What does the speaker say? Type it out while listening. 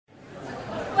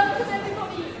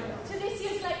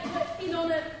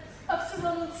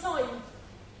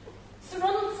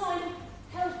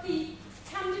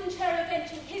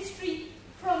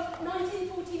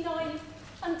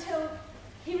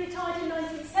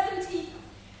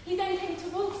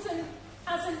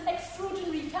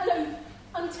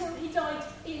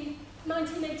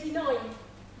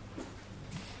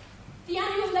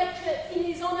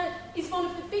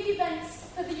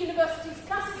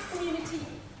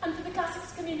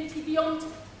community beyond,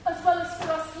 as well as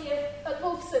for us here at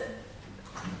Wolfson.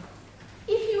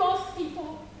 If you ask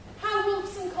people how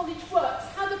Wolfson College works,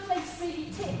 how the place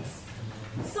really ticks,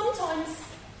 sometimes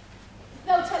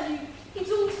they'll tell you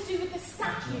it's all to do with the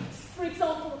statutes. For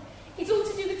example, it's all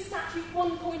to do with Statute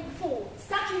 1.4,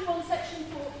 Statute 1, Section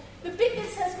 4, the bit that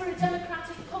says we're a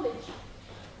democratic college.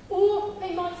 Or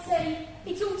they might say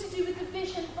it's all to do with the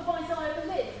vision of Isaiah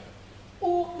Berlin.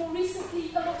 Or, more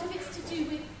recently, a lot of it's to do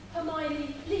with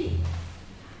Hermione Lee.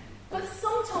 But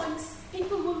sometimes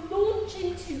people will launch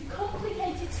into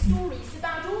complicated stories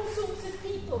about all sorts of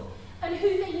people and who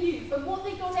they knew and what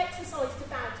they got exercised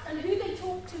about and who they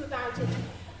talked to about it.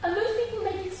 And those people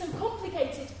make it so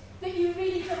complicated that you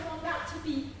really don't want that to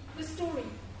be the story.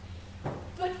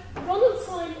 But Ronald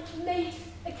Syme made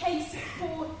a case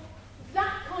for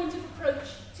that kind of approach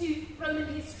to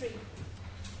Roman history.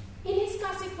 In his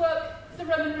classic work, The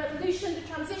Roman Revolution, the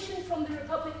transition from the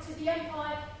Republic to the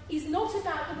Empire is not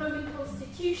about the Roman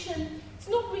constitution, it's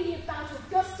not really about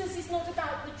Augustus, it's not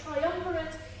about the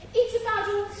triumvirate, it's about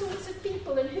all sorts of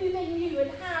people and who they knew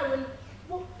and how and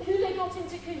who they got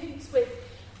into cahoots with,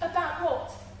 about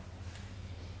what.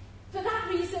 For that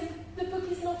reason, the book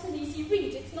is not an easy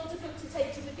read. It's not a book to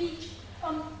take to the beach,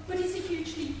 but it's a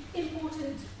hugely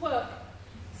important work.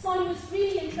 Syme was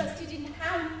really interested in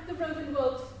how the Roman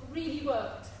world really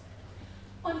worked.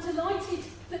 I'm delighted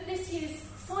that this year's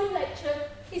Syme lecture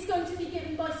is going to be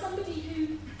given by somebody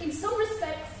who, in some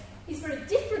respects, is very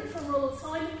different from Ronald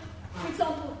Syme. For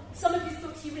example, some of his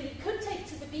books you really could take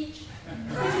to the beach,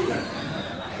 but he's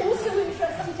also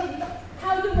interested in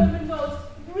how the Roman world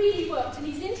really worked, and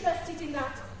he's interested in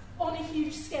that on a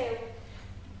huge scale.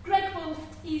 Greg Wolfe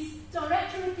is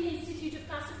Director of the Institute of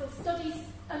Classical Studies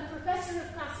and Professor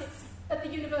of Classics at the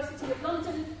University of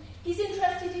London. He's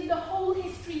interested in the whole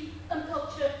history and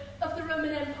culture of the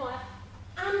Roman Empire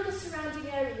and the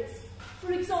surrounding areas.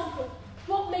 For example,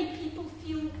 what made people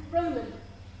feel Roman?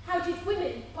 How did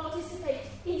women participate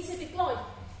in civic life?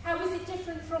 How was it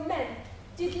different from men?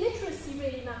 Did literacy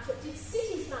really matter? Did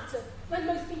cities matter when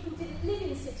most people didn't live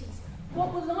in cities?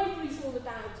 What were libraries all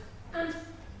about? And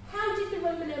how did the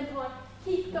Roman Empire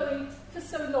keep going for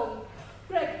so long?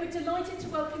 Greg, we're delighted to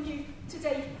welcome you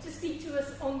today to speak to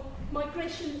us on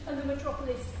migration and the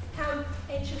metropolis, how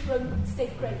ancient Rome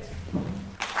stayed great.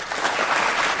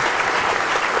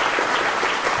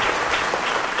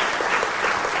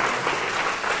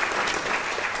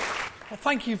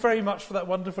 Thank you very much for that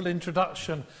wonderful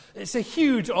introduction. It's a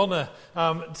huge honour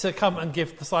to come and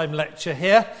give the Syme lecture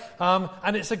here,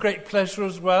 and it's a great pleasure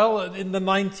as well. In the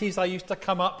 90s, I used to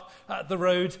come up the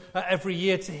road every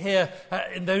year to hear,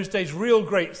 in those days, real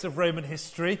greats of Roman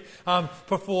history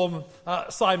perform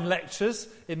Syme lectures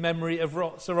in memory of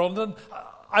Sir Rondon.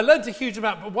 I learned a huge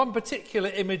amount, but one particular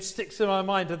image sticks in my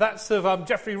mind, and that's of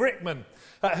Geoffrey Rickman,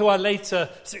 who I later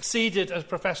succeeded as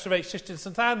Professor of Ancient History in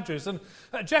St Andrews. And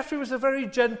Geoffrey was a very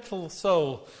gentle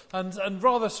soul and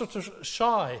rather sort of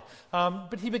shy.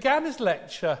 But he began his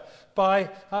lecture by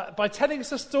telling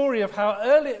us a story of how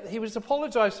earlier he was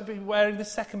apologised for being wearing the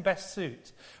second best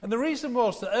suit. And the reason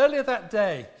was that earlier that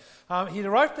day, he'd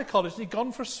arrived at the college and he'd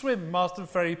gone for a swim in Marsden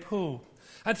Ferry Pool.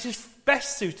 And his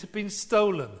best suit had been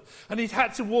stolen. And he'd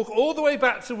had to walk all the way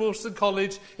back to Wolfson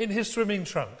College in his swimming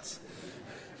trunks.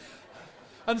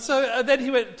 And so then he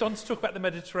went on to talk about the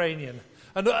Mediterranean.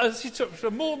 And as he took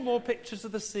more and more pictures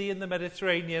of the sea and the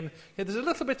Mediterranean, there's a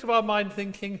little bit of our mind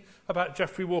thinking about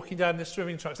Geoffrey walking down in his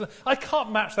swimming trunks. And I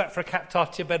can't match that for a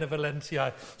Captatia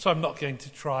Benevolentiae, so I'm not going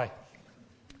to try.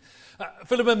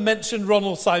 Philemon mentioned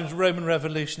Ronald Syme's Roman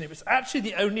Revolution. It was actually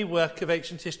the only work of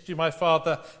ancient history my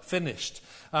father finished.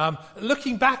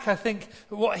 Looking back, I think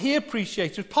what he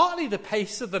appreciated was partly the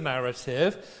pace of the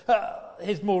narrative.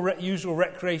 His more usual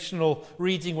recreational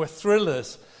reading were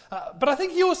thrillers. But I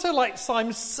think he also liked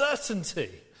Syme's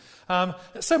certainty.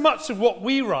 So much of what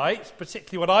we write,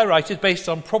 particularly what I write, is based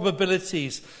on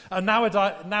probabilities. And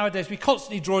nowadays we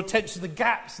constantly draw attention to the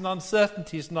gaps and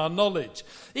uncertainties in our knowledge.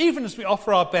 Even as we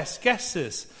offer our best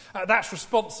guesses, that's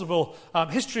responsible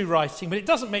history writing, but it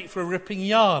doesn't make for a ripping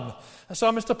yarn. So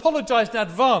I must apologise in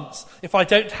advance if I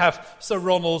don't have Sir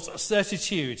Ronald's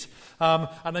certitude. And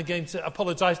I'm going to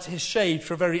apologise to his shade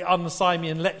for a very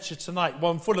un-Symean lecture tonight,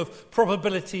 one full of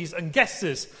probabilities and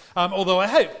guesses, although I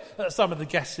hope that some of the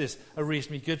guesses are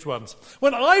reasonably good ones.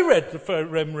 When I read the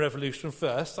Roman Revolution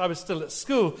first, I was still at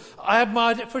school, I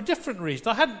admired it for a different reason.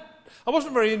 I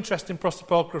wasn't very interested in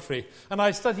prosopography, and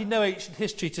I studied no ancient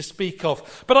history to speak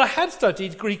of, but I had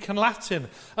studied Greek and Latin,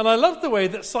 and I loved the way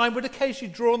that Syme would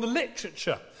occasionally draw on the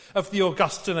literature of the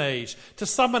Augustan age, to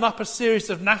summon up a series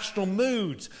of national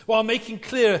moods, while making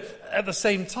clear at the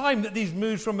same time that these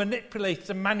moods were manipulated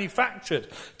and manufactured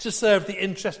to serve the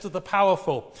interest of the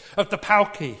powerful, of the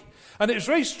Pauci. And it was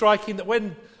very striking that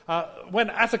when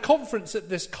at a conference at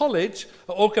this college,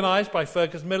 organised by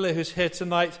Fergus Miller, who's here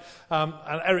tonight,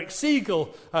 and Eric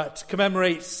Siegel, to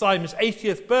commemorate Simon's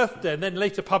 80th birthday, and then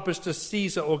later published as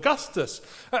Caesar Augustus,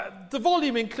 the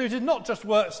volume included not just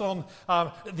works on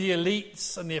the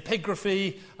elites and the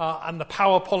epigraphy and the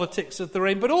power politics of the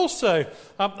reign, but also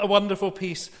a wonderful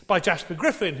piece by Jasper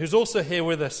Griffin, who's also here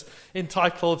with us,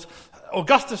 entitled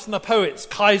Augustus and the Poets,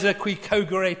 Kaiser qui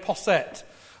cogere posset.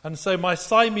 And so my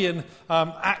Simian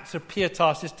act of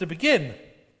pietas is to begin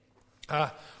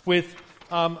with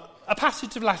a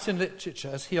passage of Latin literature,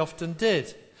 as he often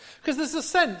did. Because there's a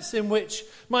sense in which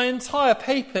my entire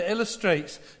paper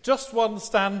illustrates just one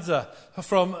stanza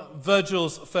from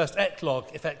Virgil's first eclogue,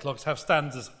 if eclogues have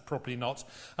stanzas, probably not.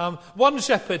 One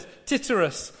shepherd,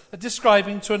 Tityrus,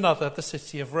 describing to another the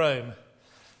city of Rome.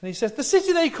 And he says, "The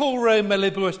city they call Rome,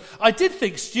 Melibluus, I did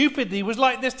think stupidly was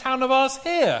like this town of ours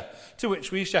here, to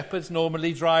which we shepherds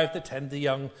normally drive the tender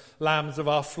young lambs of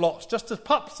our flocks, just as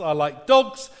pups are like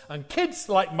dogs and kids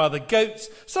like mother goats,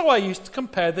 so I used to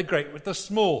compare the great with the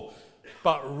small.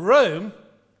 But Rome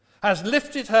has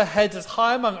lifted her head as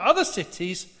high among other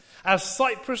cities as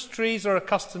cypress trees are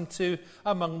accustomed to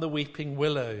among the weeping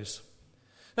willows."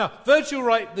 Now, Virgil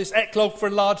wrote this eclogue for a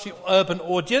largely urban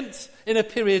audience in a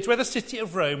period where the city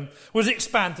of Rome was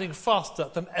expanding faster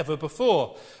than ever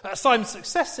before. Simon's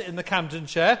successor in the Camden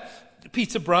chair,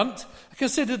 Peter Brunt,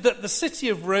 considered that the city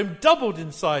of Rome doubled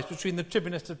in size between the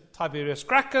tribunate of Tiberius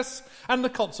Gracchus and the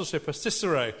consulship of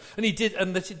Cicero, and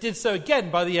that it did so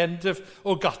again by the end of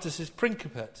Augustus's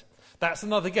principate. That's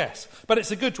another guess, but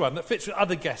it's a good one that fits with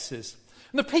other guesses.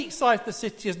 And the peak size of the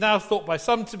city is now thought by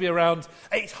some to be around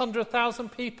 800,000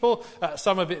 people,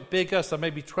 some a bit bigger, some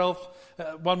maybe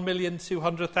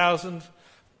 1,200,000,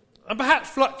 and perhaps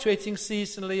fluctuating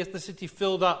seasonally as the city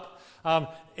filled up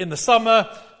in the summer,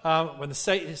 when the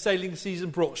sailing season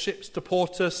brought ships to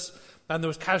Portus, and there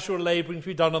was casual labouring to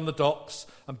be done on the docks,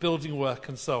 and building work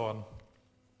and so on.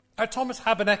 Thomas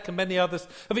Habeneck and many others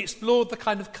have explored the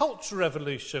kind of cultural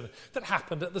revolution that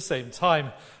happened at the same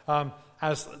time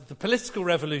as the political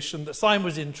revolution that Simon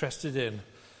was interested in.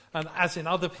 And as in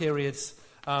other periods,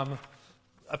 a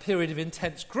period of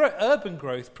intense urban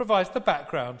growth provides the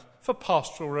background for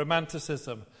pastoral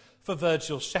romanticism, for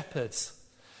Virgil's shepherds.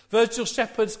 Virgil's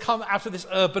shepherds come out of this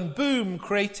urban boom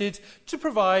created to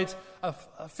provide a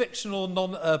fictional,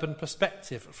 non-urban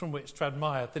perspective from which to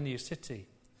admire the new city.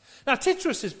 Now,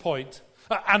 Tityrus's point,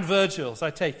 and Virgil's,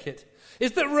 I take it,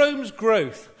 is that Rome's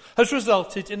growth has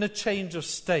resulted in a change of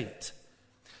state.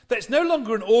 That it's no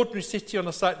longer an ordinary city on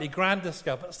a slightly grander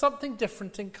scale, but something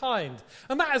different in kind.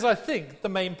 And that is, I think, the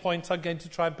main point I'm going to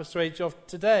try and persuade you of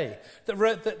today.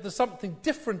 That there's something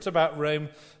different about Rome,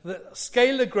 that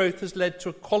scalar growth has led to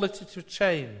a qualitative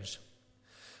change.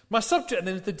 My subject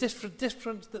then is the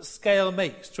difference that scale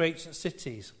makes to ancient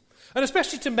cities, and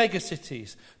especially to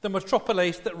megacities, the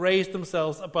metropoles that raise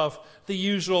themselves above the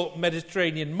usual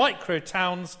Mediterranean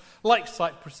micro-towns like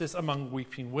cypresses among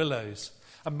weeping willows,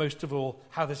 and most of all,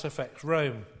 how this affects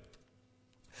Rome.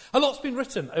 A lot's been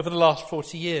written over the last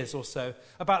 40 years or so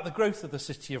about the growth of the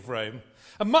city of Rome,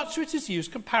 and much of it has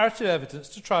used comparative evidence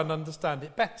to try and understand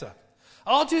it better.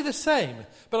 I'll do the same,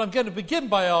 but I'm going to begin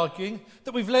by arguing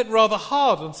that we've leant rather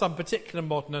hard on some particular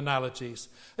modern analogies,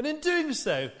 and in doing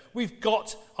so, we've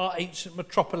got our ancient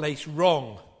metropolis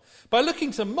wrong. By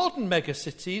looking to modern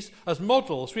megacities as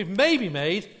models, we've maybe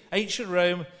made ancient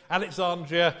Rome,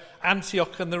 Alexandria,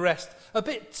 Antioch and the rest a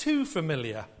bit too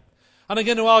familiar. And I'm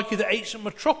going to argue that ancient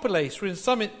metropolis were in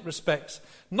some respects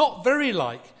not very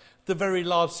like the very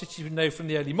large cities we know from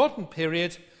the early modern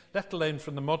period, let alone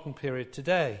from the modern period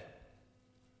today.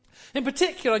 In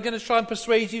particular, I'm going to try and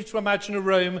persuade you to imagine a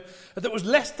Rome that was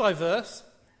less diverse,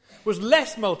 was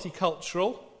less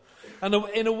multicultural, and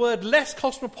in a word, less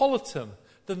cosmopolitan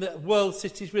than the world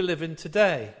cities we live in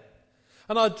today.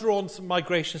 And I've drawn some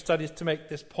migration studies to make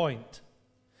this point.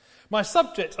 My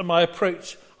subject and my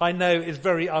approach, I know, is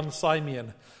very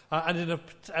un-Simian. And in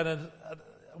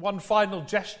one final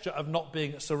gesture of not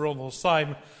being Sir Ronald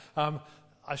Syme,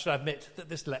 I should admit that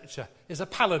this lecture is a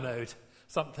palinode,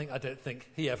 something I don't think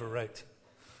he ever wrote.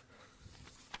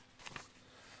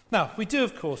 Now, we do,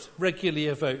 of course, regularly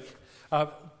evoke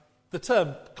the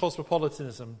term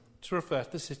cosmopolitanism to refer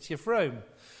to the city of Rome.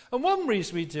 And one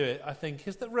reason we do it, I think,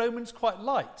 is that Romans quite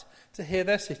liked to hear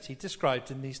their city described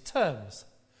in these terms.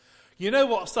 You know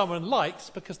what someone likes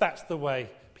because that's the way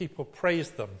people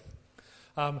praise them.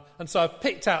 And so I've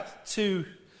picked out two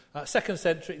Second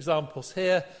century examples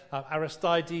here,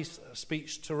 Aristides'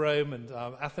 speech to Rome and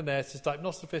Athenaeus'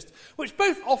 Deipnosophists, which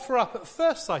both offer up at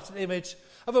first sight an image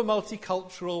of a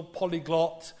multicultural,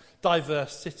 polyglot,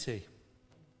 diverse city.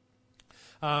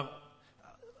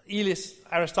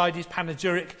 Aristides'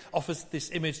 panegyric offers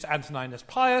this image to Antoninus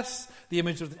Pius, the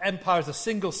image of the empire as a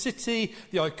single city,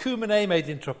 the oikumene made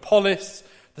into a polis.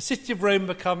 The city of Rome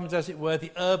becomes, as it were,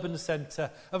 the urban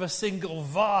centre of a single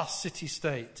vast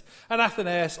city-state. And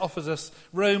Athenaeus offers us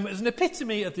Rome as an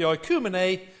epitome of the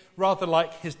oikumene, rather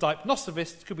like his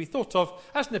Deipnosophists could be thought of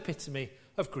as an epitome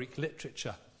of Greek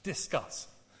literature. Discuss.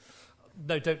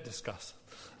 No, don't discuss.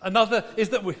 Another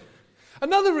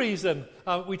reason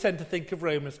we tend to think of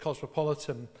Rome as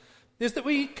cosmopolitan is that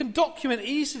we can document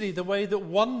easily the way that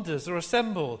wonders are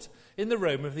assembled in the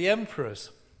Rome of the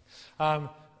emperors.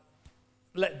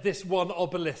 Let this one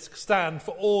obelisk stand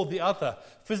for all the other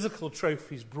physical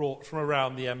trophies brought from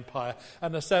around the empire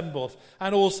and assembled,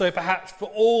 and also perhaps for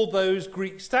all those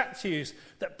Greek statues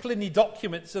that Pliny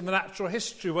documents in the Natural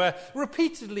History, where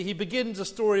repeatedly he begins a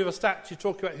story of a statue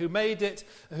talking about who made it,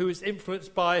 who it's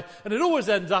influenced by, and it always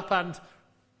ends up, and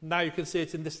now you can see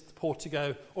it in this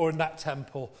Portico or in that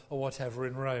temple or whatever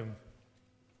in Rome.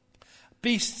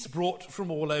 Beasts brought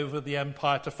from all over the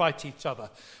empire to fight each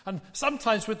other, and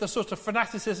sometimes with the sort of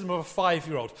fanaticism of a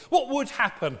 5-year-old. What would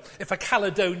happen if a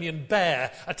Caledonian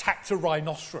bear attacked a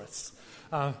rhinoceros?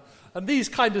 And these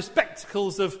kind of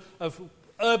spectacles of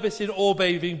urbis in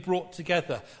orbe being brought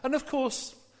together. And of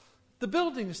course, the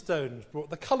building stones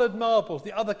brought, the coloured marbles,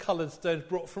 the other coloured stones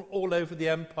brought from all over the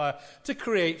empire to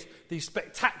create these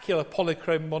spectacular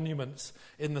polychrome monuments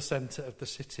in the centre of the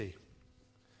city.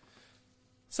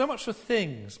 So much for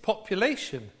things.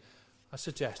 Population, I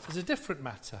suggest, is a different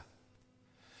matter.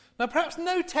 Now, perhaps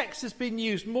no text has been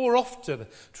used more often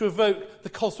to evoke the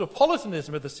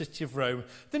cosmopolitanism of the city of Rome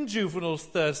than Juvenal's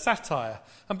third satire,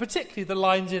 and particularly the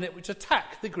lines in it which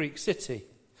attack the Greek city.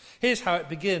 Here's how it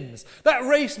begins. That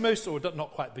race most, or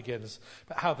not quite begins,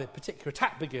 but how the particular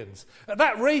attack begins.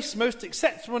 That race most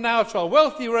acceptable now to our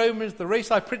wealthy Romans, the race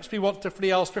I principally want to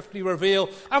flee, I'll swiftly reveal.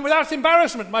 And without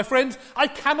embarrassment, my friends, I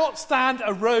cannot stand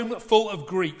a Rome full of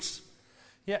Greeks.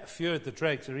 Yet few of the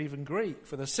dregs are even Greek,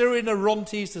 for the Syrian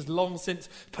Orontes has long since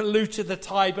polluted the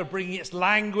Tiber, bringing its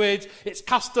language, its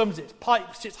customs, its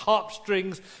pipes, its harp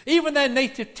strings. Even their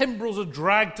native timbrels are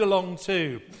dragged along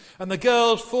too. And the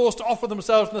girls forced to offer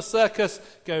themselves in the circus,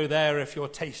 go there if your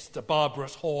taste a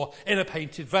barbarous whore in a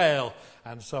painted veil,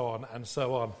 and so on and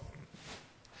so on.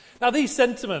 Now these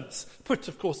sentiments, put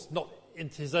of course not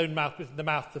into his own mouth, but in the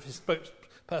mouth of his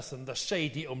spokesperson, the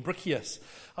shady Umbricius,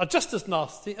 are just as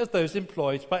nasty as those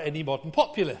employed by any modern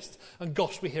populist. And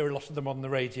gosh, we hear a lot of them on the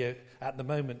radio at the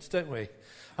moment, don't we?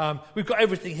 We've got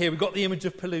everything here. We've got the image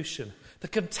of pollution, the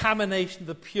contamination of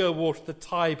the pure water of the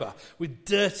Tiber with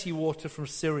dirty water from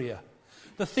Syria,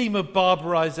 the theme of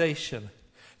barbarization.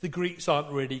 The Greeks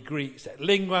aren't really Greeks. Et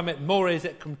linguam et mores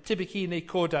et cum tibicine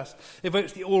cordas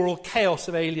evokes the oral chaos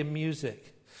of alien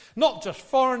music. Not just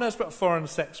foreigners, but foreign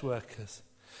sex workers.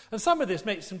 And some of this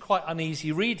makes them quite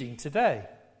uneasy reading today.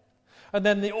 And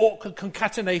then the awkward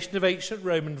concatenation of ancient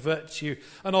Roman virtue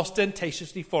and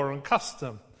ostentatiously foreign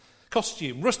costume.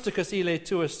 Rusticus ille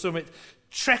tuus sumit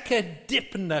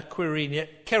trekedipna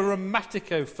quiriniet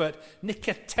keromatico fert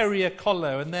niceteria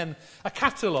collo, and then a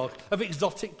catalogue of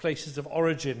exotic places of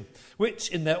origin, which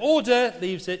in their order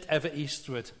leaves it ever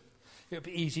eastward. It would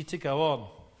be easy to go on.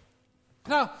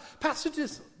 Now,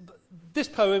 this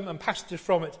poem and passages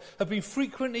from it have been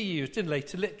frequently used in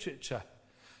later literature.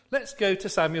 Let's go to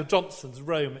Samuel Johnson's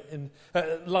Rome in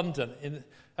London, in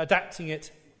adapting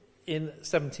it in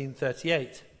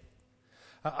 1738.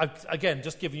 I've, again,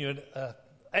 just given you an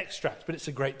extract, but it's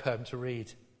a great poem to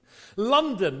read.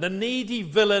 London, the needy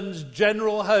villain's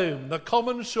general home, the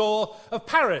common shore of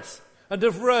Paris and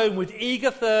of Rome, with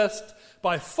eager thirst,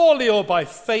 by folly or by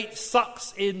fate,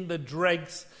 sucks in the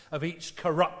dregs of each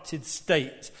corrupted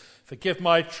state. Forgive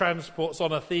my transports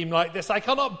on a theme like this. I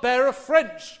cannot bear a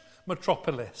French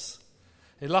metropolis.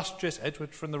 Illustrious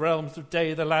Edward from the realms of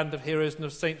day, the land of heroes and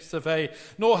of saints survey,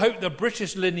 nor hope the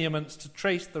British lineaments to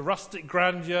trace the rustic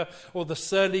grandeur or the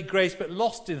surly grace, but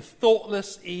lost in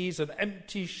thoughtless ease and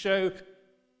empty show,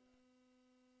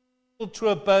 to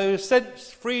a bow, sense,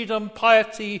 freedom,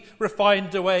 piety,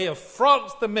 refined away, of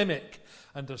France the mimic,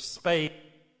 and of Spain.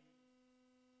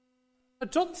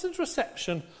 Johnson's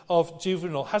reception of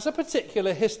Juvenal has a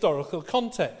particular historical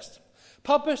context.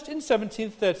 Published in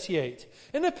 1738,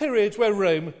 in a period where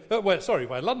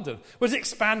London was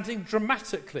expanding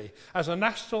dramatically as a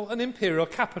national and imperial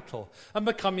capital and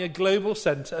becoming a global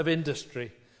centre of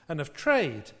industry and of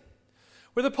trade.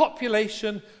 with a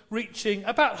population reaching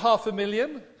about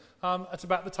 500,000 at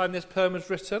about the time this poem was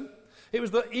written. It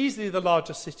was easily the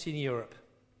largest city in Europe.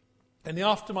 In the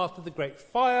aftermath of the Great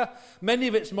Fire, many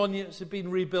of its monuments have been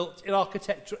rebuilt in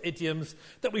architectural idioms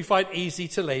that we find easy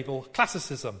to label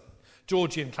classicism,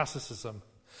 Georgian classicism.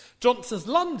 Johnson's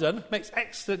London makes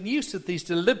excellent use of these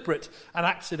deliberate and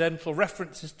accidental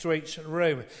references to ancient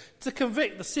Rome to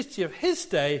convict the city of his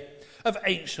day of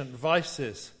ancient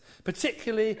vices,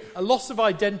 particularly a loss of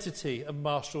identity and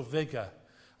martial vigour,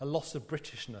 a loss of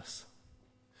Britishness.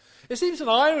 It seems an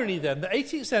irony then that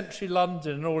 18th century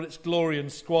London in all its glory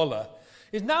and squalor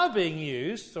is now being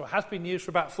used, or has been used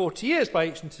for about 40 years by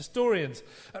ancient historians,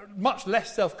 much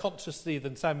less self-consciously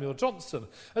than Samuel Johnson,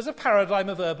 as a paradigm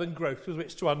of urban growth with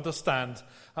which to understand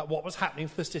what was happening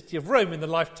to the city of Rome in the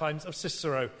lifetimes of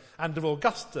Cicero and of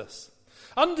Augustus.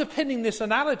 Underpinning this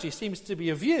analogy seems to be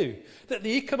a view that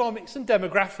the economics and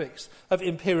demographics of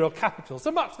imperial capitals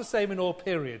are much the same in all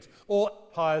periods, all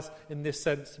empires in this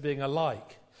sense being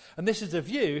alike. And this is a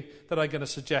view that I'm going to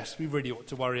suggest we really ought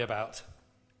to worry about.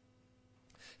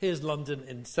 Here's London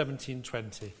in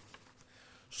 1720,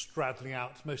 straddling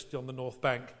out mostly on the North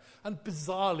Bank, and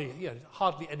bizarrely,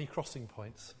 hardly any crossing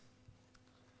points.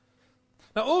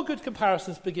 Now, all good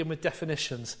comparisons begin with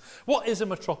definitions. What is a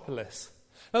metropolis?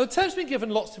 Now, the term's been given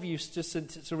lots of usages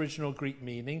since its original Greek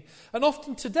meaning, and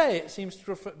often today it seems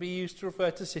to be used to refer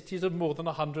to cities of more than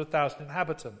 100,000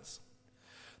 inhabitants.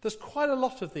 There's quite a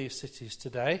lot of these cities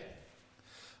today.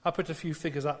 I'll put a few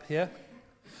figures up here.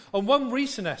 On one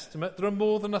recent estimate, there are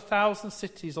more than 1,000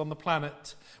 cities on the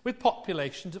planet with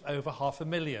populations of over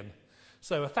 500,000.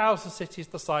 So 1,000 cities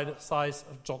the size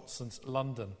of Johnson's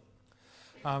London.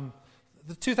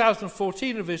 The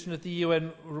 2014 revision of the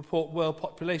UN report World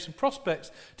Population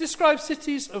Prospects describes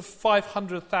cities of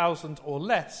 500,000 or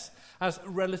less as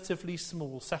relatively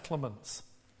small settlements.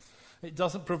 It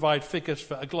doesn't provide figures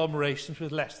for agglomerations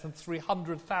with less than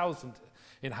 300,000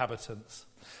 inhabitants.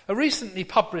 A recently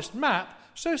published map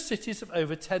shows cities of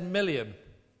over 10 million.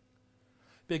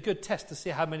 Be a good test to see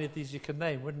how many of these you can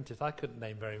name, wouldn't it? I couldn't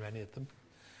name very many of them.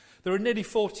 There are nearly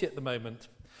 40 at the moment.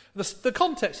 The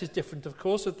context is different, of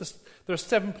course. There are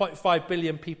 7.5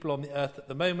 billion people on the earth at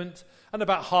the moment, and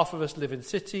about half of us live in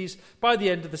cities. By the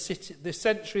end of this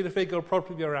century, the figure will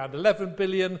probably be around 11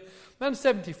 billion, and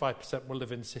 75% will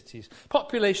live in cities.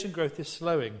 Population growth is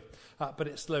slowing, but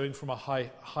it's slowing from a high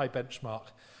benchmark.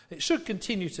 It should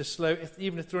continue to slow,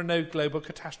 even if there are no global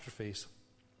catastrophes.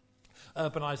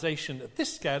 Urbanisation at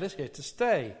this scale is here to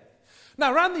stay.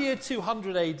 Now, around the year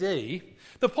 200 AD,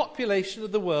 the population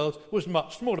of the world was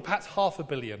much smaller, perhaps 500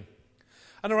 million.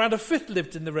 And around a fifth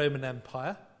lived in the Roman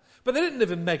Empire, but they didn't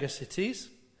live in megacities.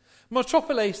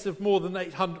 Metropoles of more than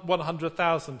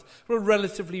 100,000 were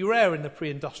relatively rare in the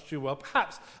pre-industrial world.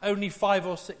 Perhaps only 5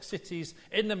 or 6 cities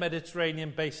in the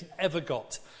Mediterranean basin ever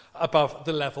got above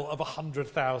the level of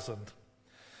 100,000.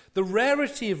 The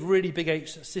rarity of really big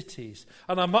ancient cities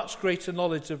and our much greater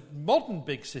knowledge of modern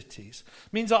big cities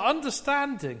means our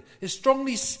understanding is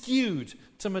strongly skewed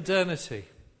to modernity.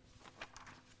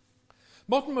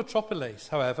 Modern metropoles,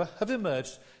 however, have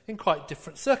emerged in quite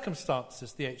different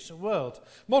circumstances to the ancient world.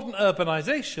 Modern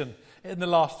urbanisation in the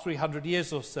last 300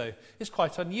 years or so is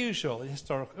quite unusual in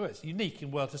it's unique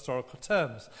in world historical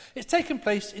terms. It's taken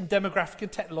place in demographic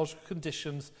and technological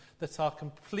conditions that are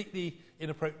completely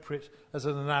inappropriate as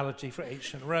an analogy for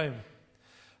ancient Rome.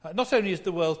 Not only is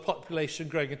the world's population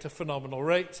growing at a phenomenal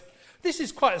rate, this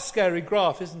is quite a scary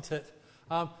graph, isn't it?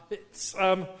 I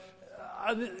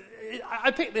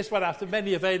picked this one out of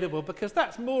many available because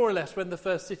that's more or less when the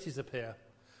first cities appear.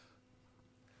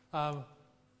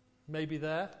 Maybe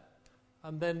there.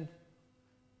 And then,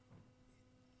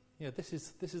 this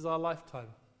is our lifetime.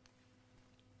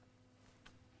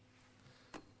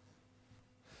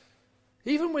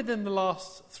 Even within the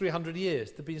last 300 years,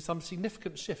 there have been some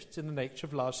significant shifts in the nature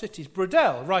of large cities.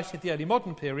 Brodel, writing at the early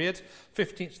modern period,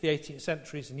 15th to the 18th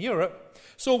centuries in Europe,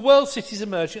 saw world cities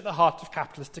emerging at the heart of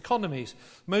capitalist economies.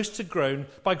 Most had grown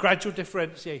by gradual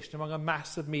differentiation among a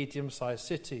mass of medium-sized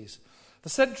cities. The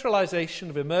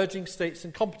centralisation of emerging states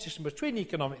and competition between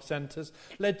economic centres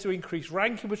led to increased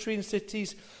ranking between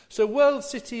cities. So world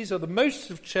cities are the most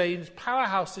have changed,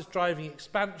 powerhouses driving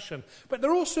expansion, but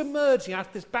they're also emerging out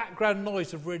of this background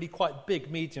noise of really quite big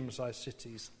medium-sized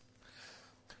cities.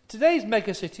 Today's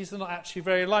megacities are not actually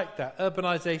very like that.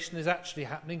 Urbanisation is actually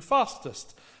happening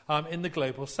fastest in the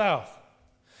global south.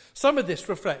 Some of this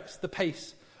reflects the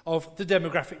pace of the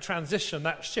demographic transition,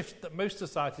 that shift that most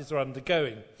societies are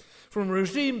undergoing, from a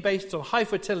regime based on high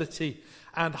fertility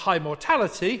and high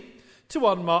mortality to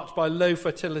one marked by low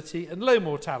fertility and low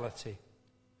mortality.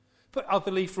 Put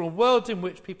otherly, from a world in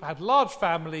which people had large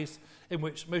families, in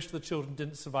which most of the children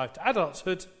didn't survive to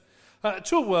adulthood,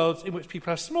 to a world in which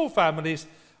people have small families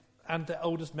and their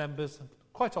oldest members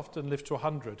quite often live to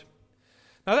 100.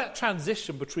 Now that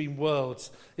transition between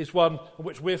worlds is one on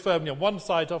which we're firmly on one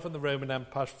side of and the Roman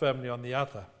Empire is firmly on the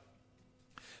other.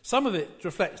 Some of it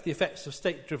reflects the effects of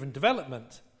state-driven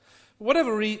development.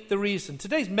 Whatever the reason,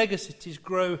 today's megacities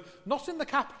grow not in the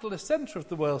capitalist centre of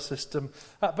the world system,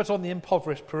 but on the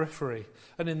impoverished periphery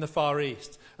and in the Far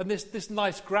East. And this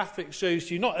nice graphic shows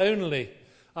you not only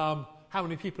how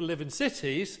many people live in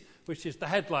cities, which is the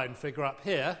headline figure up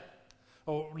here,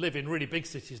 or live in really big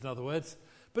cities in other words,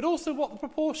 but also what the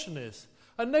proportion is.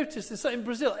 And notice this, in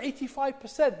Brazil,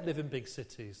 85% live in big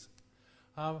cities.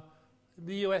 In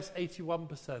the US,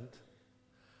 81%.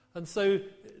 And so,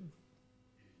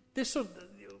 this sort of,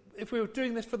 if we were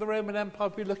doing this for the Roman Empire,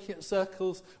 we'd be looking at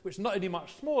circles which are not only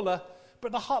much smaller,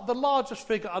 but the largest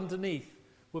figure underneath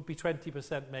would be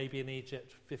 20% maybe in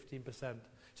Egypt, 15%.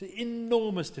 It's an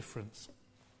enormous difference.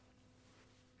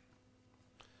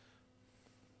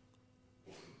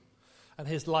 And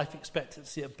here's life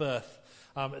expectancy at birth,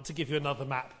 to give you another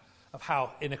map of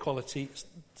how inequality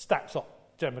stacks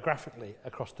up demographically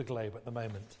across the globe at the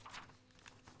moment.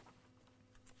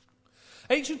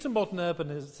 Ancient and modern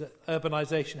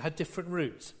urbanisation had different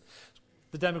roots.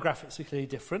 The demographics are clearly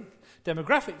different.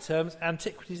 Demographic terms,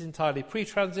 antiquity is entirely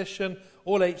pre-transition.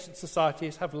 All ancient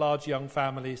societies have large young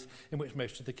families in which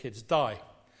most of the kids die.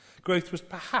 Growth was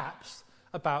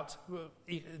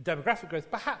demographic growth,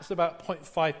 perhaps about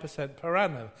 0.5% per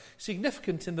annum.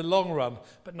 Significant in the long run,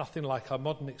 but nothing like our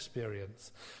modern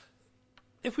experience.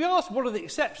 If we ask what are the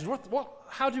exceptions,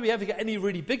 how do we ever get any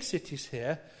really big cities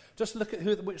here? Just look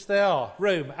at which they are.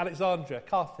 Rome, Alexandria,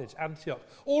 Carthage, Antioch.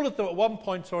 All of them at one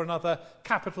point or another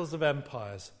capitals of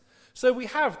empires. So we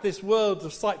have this world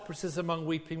of cypresses among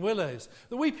weeping willows.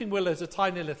 The weeping willows are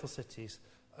tiny little cities,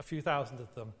 a few thousand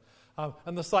of them.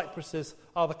 And the cypresses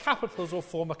are the capitals or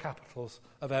former capitals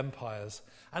of empires.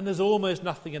 And there's almost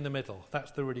nothing in the middle.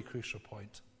 That's the really crucial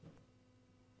point.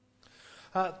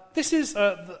 This is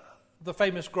the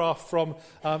famous graph from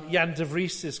Jan de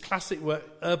Vries's classic work,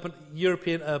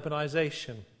 European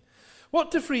Urbanisation.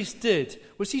 What de Vries did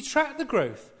was he tracked the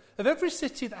growth of every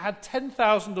city that had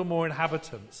 10,000 or more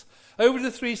inhabitants over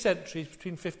the 3 centuries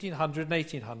between 1500 and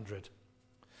 1800.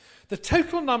 The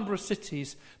total number of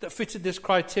cities that fitted this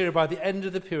criteria by the end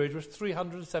of the period was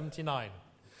 379.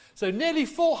 So nearly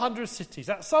 400 cities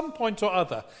at some point or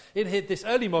other in this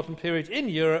early modern period in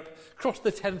Europe crossed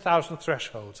the 10,000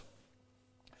 threshold.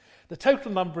 The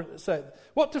total number, so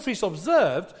what de Vries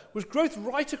observed was growth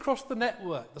right across the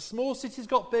network. The small cities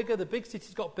got bigger, the big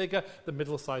cities got bigger, the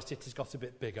middle-sized cities got a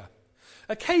bit bigger.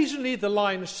 Occasionally the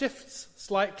line shifts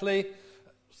slightly.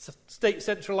 State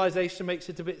centralisation makes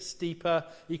it a bit steeper.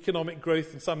 Economic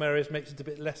growth in some areas makes it a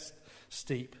bit less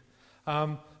steep.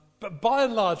 But by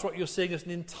and large, what you're seeing is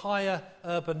an entire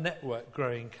urban network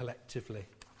growing collectively.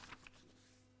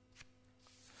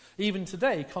 Even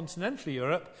today, continental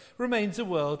Europe remains a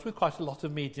world with quite a lot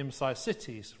of medium-sized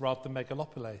cities rather than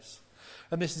megalopolis.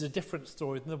 And this is a different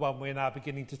story than the one we're now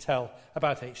beginning to tell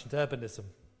about ancient urbanism.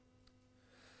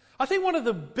 I think one of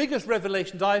the biggest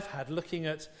revelations I've had looking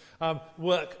at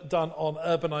work done on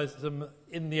urbanism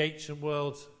in the ancient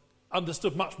world,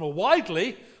 understood much more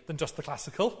widely than just the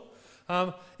classical,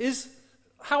 is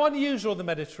how unusual the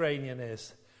Mediterranean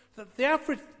is. That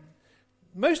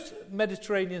most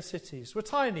Mediterranean cities were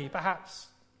tiny, perhaps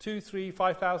 2,000, 3,000,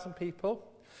 5,000 people.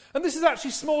 And this is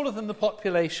actually smaller than the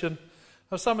population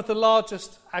of some of the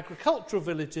largest agricultural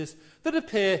villages that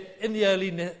appear in the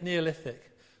early Neolithic,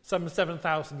 some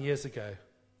 7,000 years ago.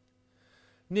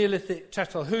 Neolithic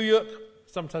Çatalhöyük,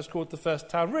 sometimes called the first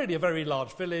town, really a very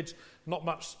large village, not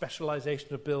much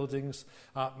specialisation of buildings,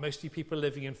 mostly people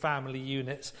living in family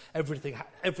units.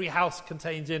 Every house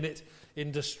contains in it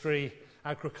industry,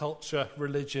 agriculture,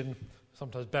 religion,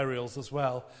 sometimes burials as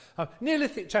well.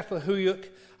 Neolithic Çatalhöyük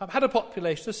had a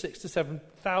population of 6,000 to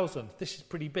 7,000. This is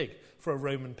pretty big for a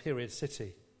Roman period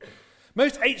city.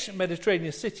 Most ancient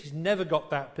Mediterranean cities never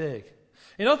got that big.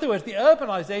 In other words, the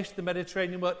urbanisation of the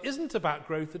Mediterranean world isn't about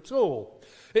growth at all.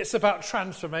 It's about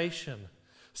transformation.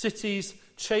 Cities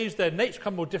change their nature,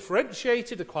 become more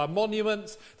differentiated, acquire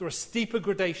monuments. There are steeper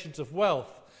gradations of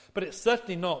wealth. But it's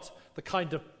certainly not the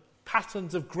kind of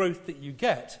patterns of growth that you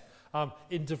get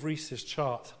in de Vries's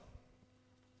chart.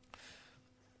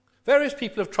 Various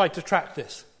people have tried to track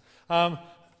this.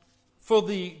 For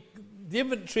the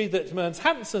inventory that Mearns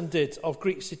Hansen did of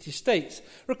Greek city-states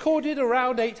recorded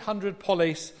around 800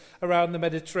 polis around the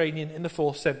Mediterranean in the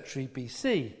 4th century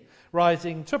BC,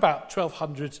 rising to about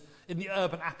 1,200 in the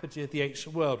urban apogee of the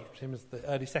ancient world, which came as the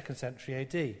early 2nd century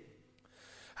AD.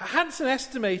 Hansen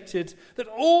estimated that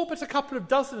all but a couple of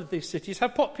dozen of these cities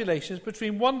have populations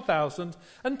between 1,000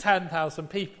 and 10,000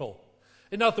 people.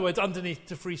 In other words, underneath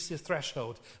de Vries's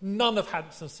threshold, none of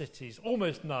Hansen's cities,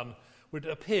 almost none, would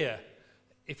appear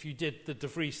if you did the de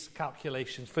Vries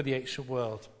calculations for the ancient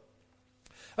world.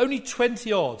 Only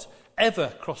 20-odd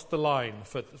ever crossed the line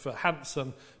for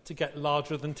Hansen to get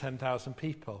larger than 10,000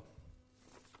 people.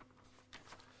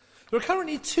 There are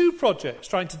currently 2 projects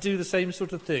trying to do the same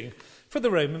sort of thing for the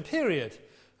Roman period.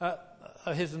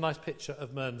 Here's a nice picture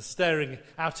of Mearns staring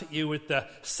out at you with the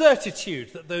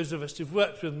certitude that those of us who've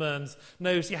worked with Mearns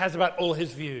knows he has about all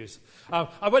his views.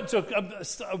 I went to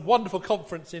a wonderful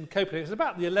conference in Copenhagen. It was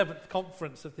about the 11th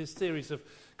conference of this series of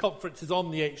conferences on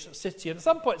the ancient city. And at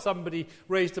some point somebody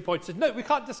raised a point and said, no, we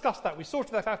can't discuss that. We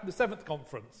sorted that out in the 7th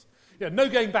conference. No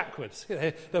going backwards.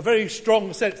 The very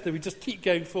strong sense that we just keep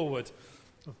going forward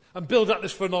and build up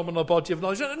this phenomenal body of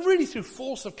knowledge, and really through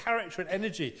force of character and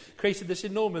energy created this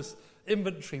enormous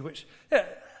inventory which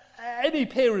any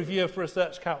peer reviewer for a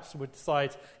research council would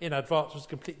decide in advance was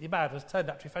completely mad, has turned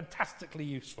out to be fantastically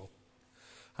useful.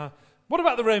 What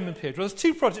about the Roman period? Well, there's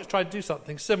 2 projects trying to do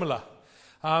something similar.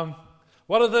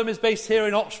 One of them is based here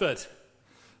in Oxford,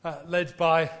 led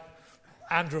by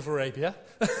Andrew of Arabia,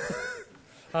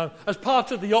 as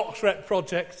part of the Oxford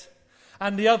project,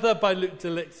 and the other by Luc de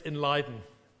Ligt in Leiden.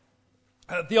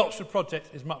 The Oxford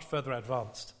project is much further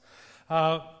advanced.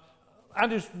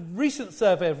 Andrew's recent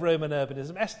survey of Roman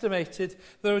urbanism estimated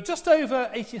there are just over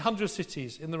 1,800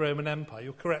 cities in the Roman Empire.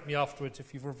 You'll correct me afterwards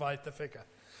if you've revised the figure.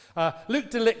 Luc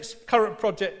de Ligt's current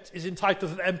project is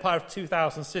entitled An Empire of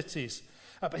 2,000 Cities,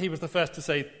 but he was the first to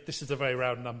say this is a very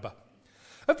round number.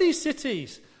 Of these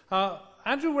cities,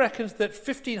 Andrew reckons that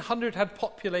 1,500 had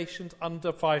populations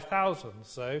under 5,000,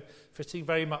 so fitting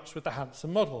very much with the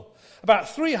Hansen model. About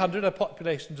 300 had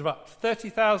populations of up to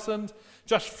 30,000,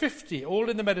 just 50, all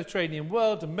in the Mediterranean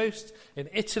world, and most in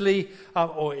Italy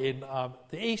or in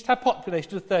the East, had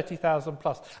populations of 30,000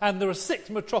 plus. And there are 6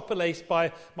 metropoles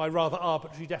by my rather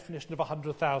arbitrary definition of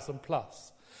 100,000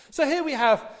 plus. So here we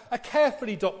have a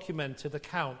carefully documented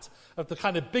account of the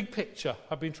kind of big picture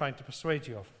I've been trying to persuade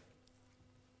you of.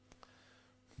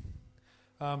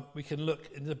 We can look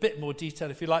in a bit more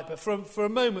detail if you like, but for a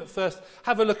moment first,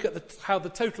 have a look at how the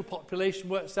total population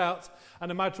works out, and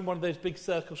imagine one of those big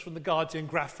circles from the Guardian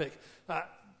graphic.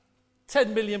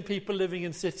 10 million people living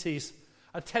in cities,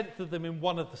 a tenth of them in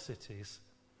one of the cities,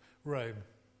 Rome.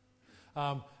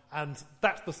 And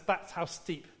that's how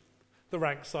steep the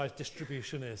rank size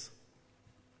distribution is.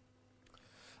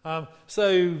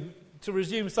 So to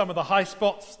resume some of the high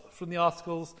spots from the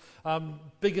articles,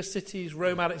 bigger cities,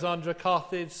 Rome, Alexandria,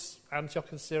 Carthage,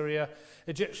 Antioch in Syria,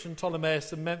 Egyptian,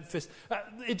 Ptolemais and Memphis.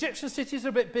 Egyptian cities are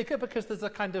a bit bigger because there's a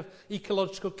kind of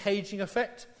ecological caging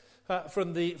effect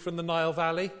from the Nile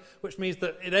Valley, which means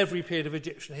that in every period of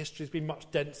Egyptian history has been much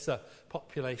denser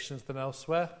populations than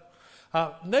elsewhere.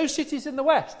 No cities in the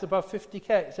west above 50k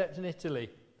except in Italy.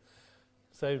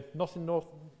 So not in north,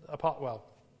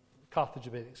 Carthage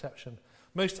would be an exception.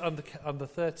 Most under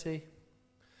 30.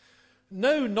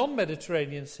 No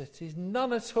non-Mediterranean cities,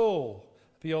 none at all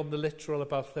beyond the littoral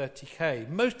above 30k.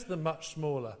 Most of them much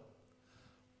smaller.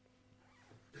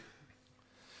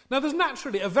 Now, there's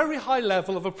naturally a very high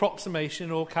level of approximation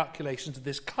in all calculations of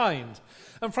this kind.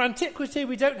 And for antiquity,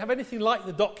 we don't have anything like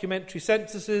the documentary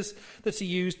censuses that are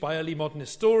used by early modern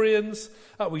historians.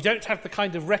 We don't have the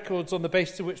kind of records on the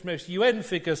basis of which most UN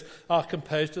figures are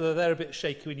composed, although they're a bit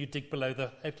shaky when you dig below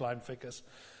the headline figures.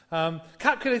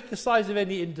 Calculating the size of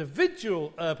any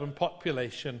individual urban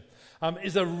population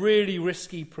is a really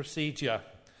risky procedure.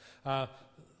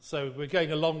 So we're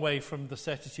going a long way from the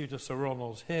certitude of Sir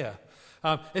Ronald here.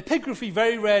 Epigraphy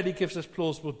very rarely gives us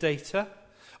plausible data.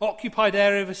 Occupied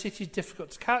area of a city is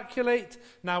difficult to calculate.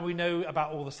 Now we know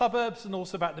about all the suburbs and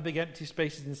also about the big empty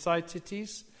spaces inside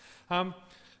cities.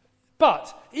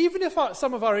 But even if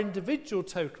some of our individual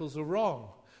totals are wrong,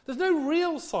 there's no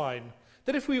real sign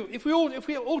that if we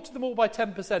alter them all by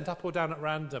 10% up or down at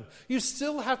random, you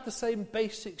still have the same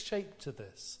basic shape to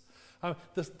this.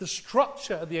 The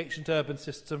structure of the ancient urban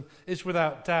system is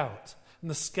without doubt, and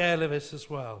the scale of it as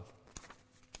well.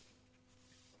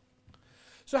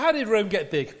 So how did Rome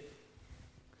get big?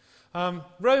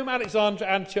 Rome, Alexandria,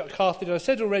 Antioch, Carthage, I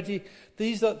said already,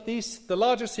 the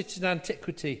largest cities in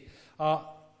antiquity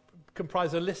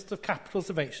comprise a list of capitals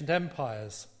of ancient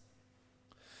empires.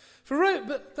 For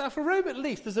Rome at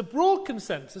least, there's a broad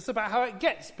consensus about how it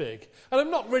gets big. And I'm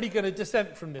not really going to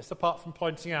dissent from this, apart from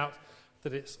pointing out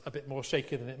that it's a bit more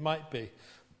shaky than it might be.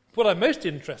 What I'm most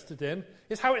interested in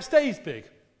is how it stays big.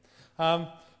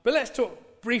 But let's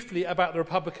talk briefly about the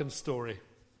Republican story.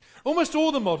 Almost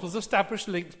all the models establish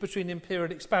links between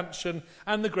imperial expansion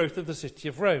and the growth of the city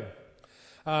of Rome.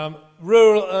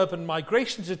 Rural-urban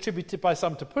migration is attributed by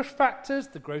some to push factors,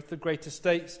 the growth of great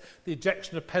estates, the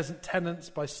ejection of peasant tenants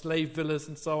by slave villas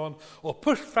and so on, or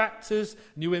push factors,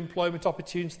 new employment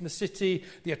opportunities in the city,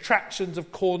 the attractions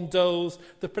of corn doles,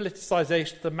 the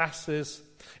politicisation of the masses.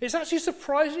 It's actually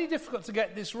surprisingly difficult to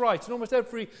get this right, and almost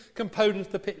every component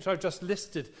of the picture I've just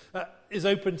listed is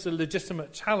open to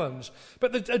legitimate challenge.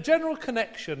 But a general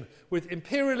connection with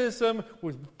imperialism,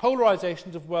 with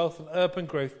polarisations of wealth and urban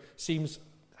growth seems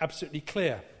absolutely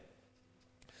clear.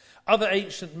 Other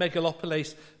ancient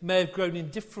megalopolis may have grown in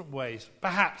different ways,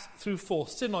 perhaps through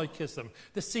forced synoikism.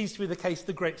 This seems to be the case of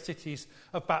the great cities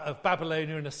of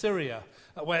Babylonia and Assyria,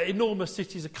 where enormous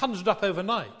cities are conjured up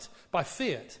overnight by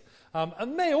fiat.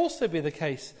 And may also be the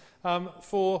case at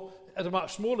a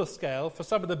much smaller scale, for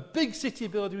some of the big city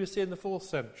building we see in the 4th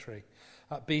century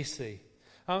BC.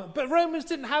 But Romans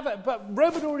didn't have it, but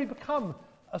Rome had already become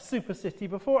a super city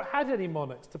before it had any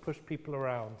monarchs to push people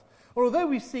around. Although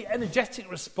we see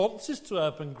energetic responses to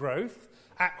urban growth,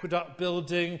 aqueduct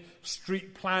building,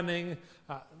 street planning,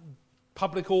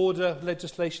 public order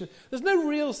legislation, there's no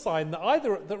real sign that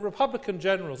either the Republican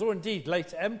generals or indeed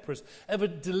later emperors ever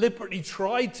deliberately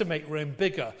tried to make Rome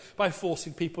bigger by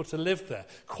forcing people to live there.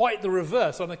 Quite the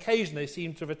reverse. On occasion they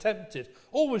seem to have attempted,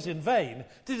 always in vain,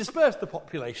 to disperse the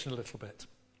population a little bit.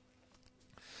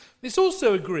 It's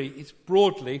also agreed,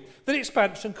 broadly, that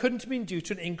expansion couldn't have been due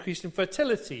to an increase in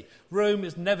fertility. Rome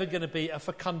is never going to be a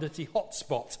fecundity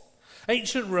hotspot.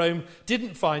 Ancient Rome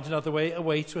didn't find a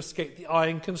way to escape the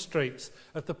iron constraints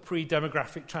of the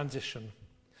pre-demographic transition.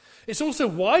 It's also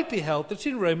widely held that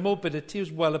in Rome morbidity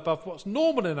was well above what's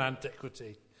normal in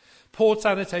antiquity. Poor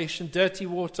sanitation, dirty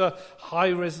water,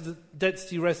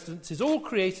 high-density residences all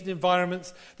created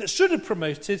environments that should have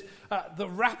promoted the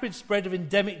rapid spread of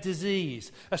endemic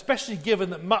disease, especially given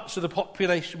that much of the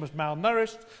population was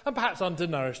malnourished and perhaps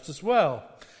undernourished as well.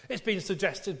 It's been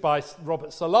suggested by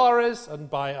Robert Solaris and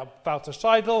by Walter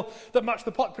Scheidel that much of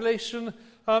the population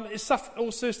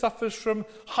also suffers from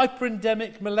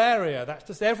hyperendemic malaria. That's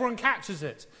just everyone catches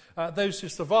it. Those who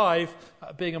survive,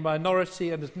 being a minority,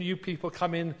 and as new people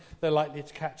come in, they're likely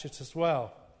to catch it as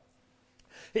well.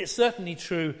 It's certainly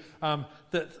true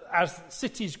that as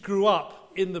cities grew up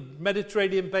in the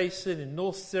Mediterranean basin, in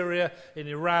North Syria, in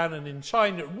Iran and in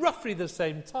China at roughly the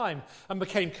same time and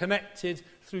became connected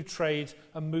through trade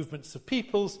and movements of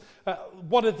peoples,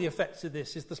 one of the effects of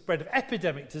this is the spread of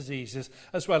epidemic diseases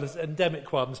as well as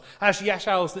endemic ones. As Yash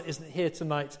Alsner isn't here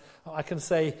tonight, I can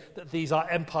say that these are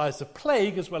empires of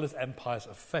plague as well as empires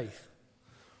of faith.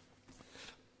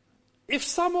 If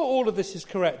some or all of this is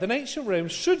correct, then ancient Rome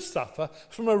should suffer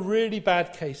from a really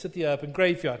bad case of the urban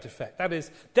graveyard effect. That is,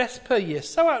 deaths per year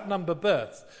so outnumber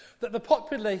births that the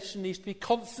population needs to be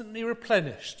constantly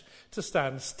replenished to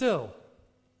stand still.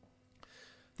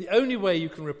 The only way you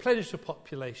can replenish a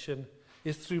population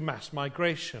is through mass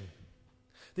migration.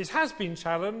 This has been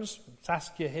challenged.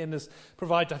 Saskia Hin has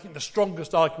provided, I think, the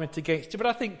strongest argument against it, but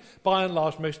I think, by and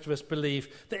large, most of us believe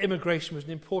that immigration was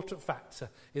an important factor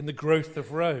in the growth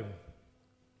of Rome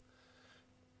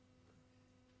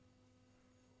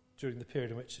during the period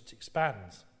in which it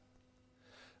expands.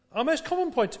 Our most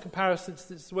common point of comparison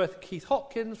is the work of Keith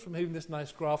Hopkins, from whom this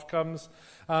nice graph comes,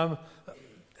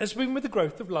 has been with the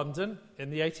growth of London in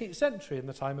the 18th century, in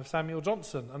the time of Samuel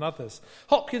Johnson and others.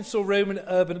 Hopkins saw Roman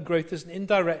urban growth as an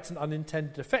indirect and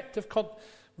unintended effect of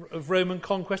Roman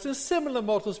conquest, and similar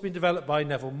models have been developed by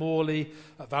Neville Morley,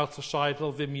 Walter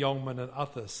Scheidel, Wim Jongman and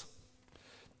others.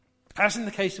 As in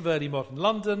the case of early modern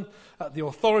London, the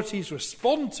authorities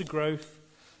respond to growth,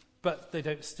 but they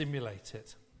don't stimulate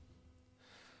it.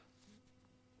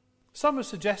 Some have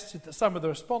suggested that some of the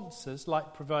responses,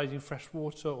 like providing fresh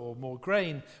water or more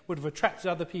grain, would have attracted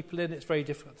other people in. It's very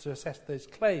difficult to assess those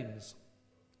claims.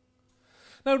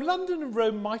 Now, London and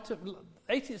Rome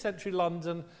 18th century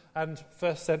London and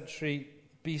 1st century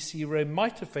BC Rome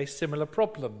might have faced similar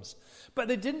problems, but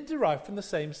they didn't derive from the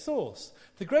same source.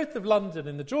 The growth of London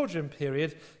in the Georgian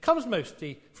period comes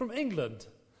mostly from England.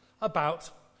 About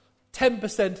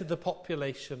 10% of the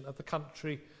population of the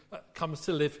country comes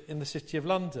to live in the city of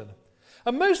London.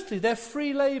 And mostly they're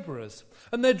free labourers,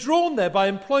 and they're drawn there by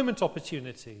employment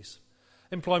opportunities.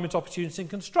 Employment opportunities in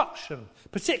construction,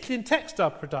 particularly in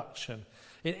textile production,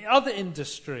 in other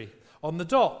industry, on the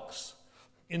docks,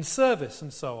 in service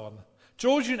and so on.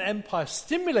 Georgian Empire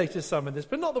stimulated some of this,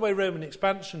 but not the way Roman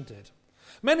expansion did.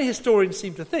 Many historians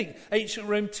seem to think ancient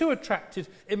Rome too attracted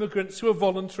immigrants who were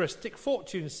voluntaristic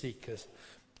fortune seekers.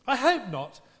 I hope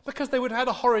not, because they would have had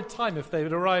a horrid time if they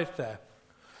had arrived there.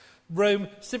 Rome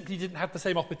simply didn't have the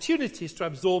same opportunities to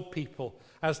absorb people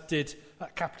as did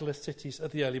capitalist cities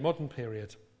of the early modern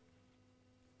period.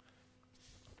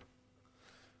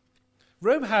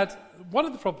 One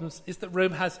of the problems is that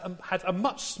Rome had a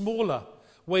much smaller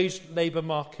wage labour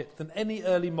market than any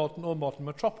early modern or modern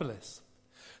metropolis.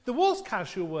 There was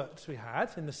casual work we had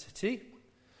in the city.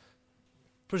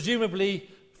 Presumably,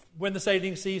 when the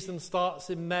sailing season starts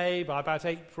in May, by about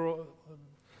April,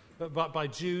 by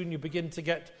June, you begin to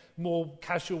get more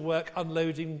casual work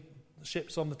unloading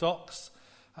ships on the docks.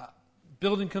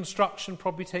 Building construction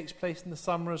probably takes place in the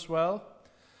summer as well.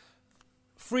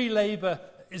 Free labour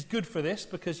is good for this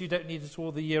because you don't need it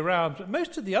all the year round. But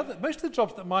most of the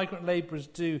jobs that migrant labourers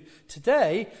do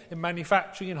today in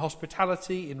manufacturing, in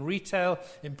hospitality, in retail,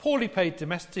 in poorly paid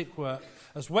domestic work,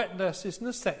 as wet nurses and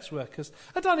as sex workers,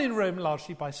 are done in Rome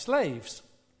largely by slaves.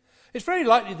 It's very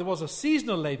likely there was a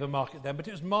seasonal labour market then, but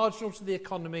it was marginal to the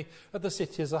economy of the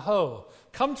city as a whole.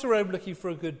 Come to Rome looking for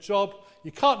a good job,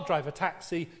 you can't drive a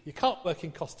taxi, you can't work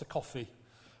in Costa Coffee,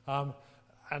 and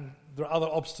there are other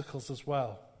obstacles as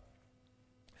well.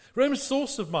 Rome's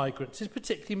source of migrants is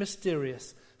particularly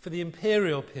mysterious for the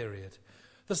imperial period.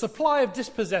 The supply of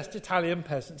dispossessed Italian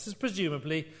peasants is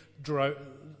presumably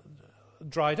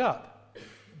dried up.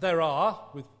 There are,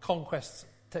 with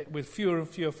fewer and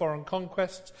fewer foreign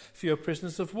conquests, fewer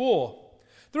prisoners of war.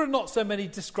 There are not so many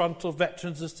disgruntled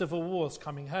veterans of civil wars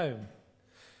coming home.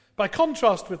 By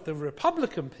contrast with the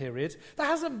Republican period, there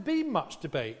hasn't been much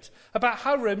debate about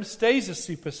how Rome stays a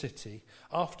super city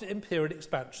after imperial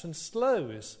expansion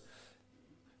slows.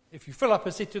 If you fill up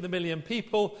a city with 1 million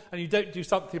people and you don't do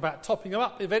something about topping them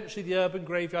up, eventually the urban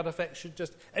graveyard effect should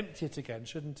just empty it again,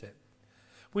 shouldn't it?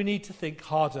 We need to think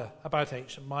harder about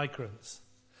ancient migrants.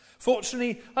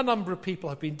 Fortunately, a number of people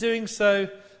have been doing so,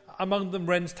 among them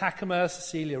Renz Takamer,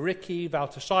 Cecilia Ricci,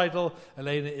 Walter Scheidel,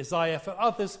 Elena Isaev, and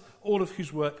others, all of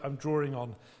whose work I'm drawing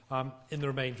on in the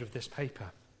remainder of this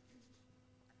paper.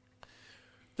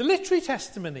 The literary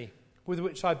testimony with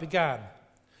which I began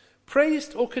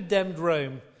praised or condemned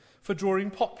Rome for drawing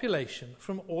population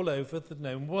from all over the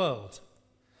known world.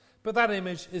 But that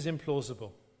image is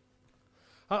implausible.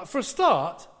 For a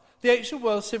start, the ancient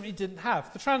world simply didn't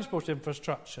have the transport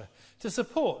infrastructure to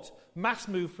support mass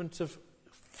movement of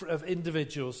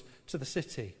individuals to the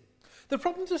city. The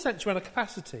problems essentially ran a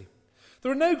capacity.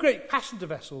 There are no great passenger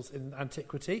vessels in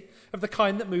antiquity of the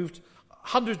kind that moved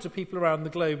hundreds of people around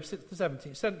the globe since the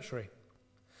 17th century.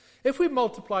 If we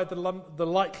multiply the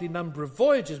likely number of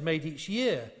voyages made each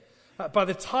year by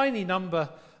the tiny number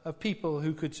of people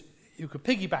who could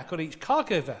piggyback on each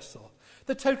cargo vessel,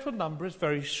 the total number is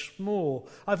very small.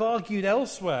 I've argued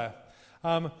elsewhere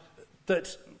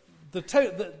that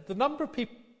the number of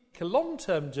people who take a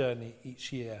long-term journey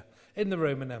each year in the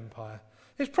Roman Empire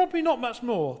is probably not much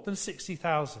more than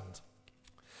 60,000.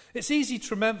 It's easy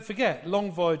to forget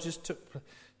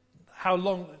how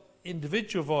long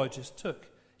individual voyages took,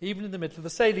 even in the middle of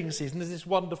the sailing season. There's this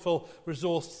wonderful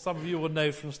resource some of you will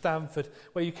know from Stanford,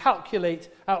 where you calculate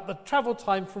out the travel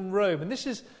time from Rome. And this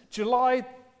is July,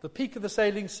 the peak of the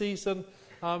sailing season,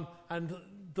 and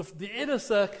the inner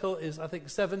circle is, I think,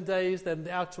 7 days, then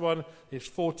the outer one is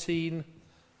 14.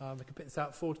 We can pick this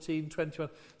out, 14, 21.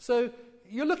 So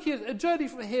you're looking at a journey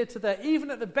from here to there,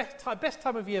 even at the best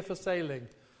time of year for sailing.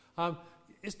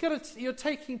 You're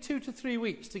taking 2 to 3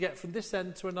 weeks to get from this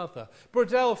end to another.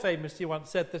 Braudel famously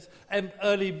once said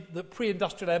that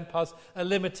pre-industrial empires are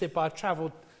limited by a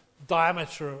travel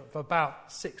diameter of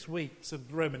about 6 weeks, and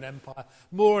the Roman Empire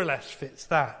more or less fits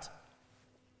that.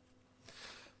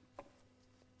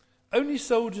 Only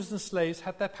soldiers and slaves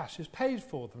had their passage paid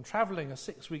for them. Travelling a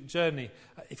 6-week journey,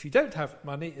 if you don't have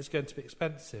money, is going to be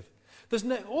expensive. There's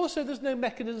no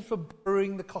mechanism for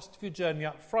borrowing the cost of your journey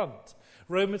up front.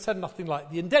 Romans had nothing like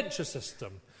the indenture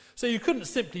system. So you couldn't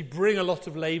simply bring a lot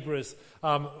of labourers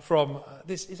from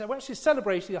this. It's actually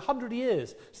celebrating 100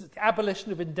 years since the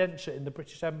abolition of indenture in the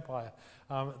British Empire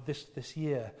this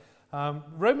year.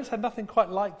 Romans had nothing quite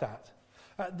like that.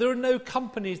 There are no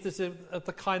companies that are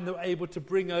the kind that were able to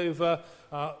bring over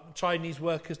Chinese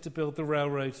workers to build the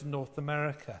railroads in North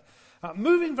America.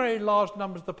 Moving very large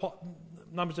numbers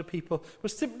of people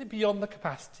was simply beyond the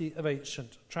capacity of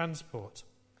ancient transport.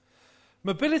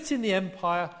 Mobility in the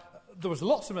empire, there was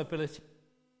lots of mobility.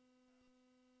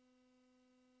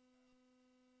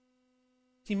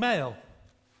 Mail.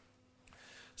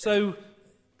 So,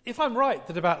 if I'm right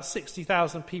that about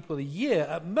 60,000 people a year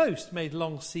at most made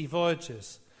long sea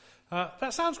voyages,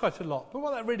 that sounds quite a lot, but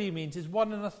what that really means is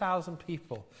 1 in 1,000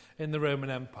 people in the Roman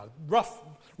Empire.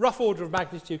 Rough order of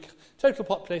magnitude, total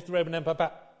population of the Roman Empire,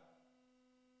 about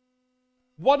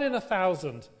 1 in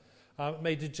 1,000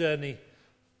 made a journey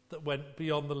that went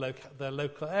beyond their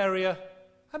local area,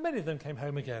 and many of them came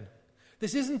home again.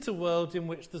 This isn't a world in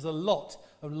which there's a lot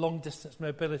of long-distance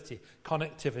mobility.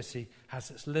 Connectivity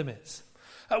has its limits.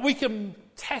 We can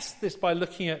test this by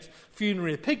looking at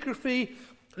funerary epigraphy.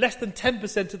 Less than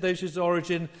 10% of those whose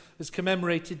origin was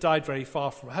commemorated died very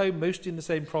far from home, mostly in the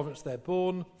same province they're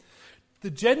born. The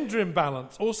gender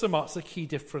imbalance also marks a key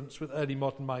difference with early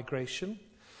modern migration.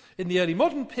 In the early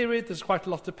modern period, there's quite a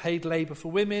lot of paid labour for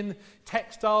women,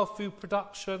 textile, food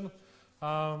production,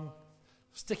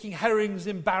 sticking herrings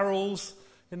in barrels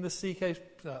in the sea coast,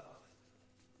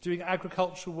 doing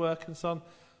agricultural work and so on.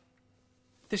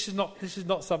 This is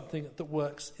not something that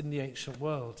works in the ancient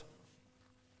world.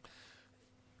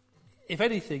 If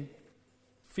anything,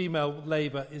 female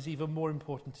labour is even more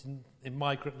important in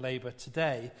migrant labour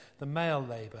today than male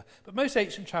labour. But most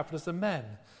ancient travellers are men.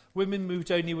 Women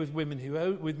moved only with women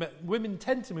women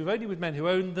tend to move only with men who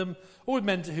own them, or with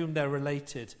men to whom they're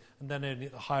related, and then only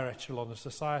at the higher echelon of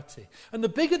society. And the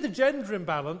bigger the gender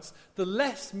imbalance, the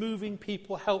less moving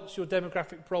people helps your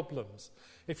demographic problems.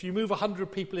 If you move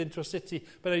 100 people into a city,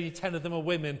 but only 10 of them are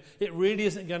women, it really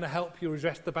isn't going to help you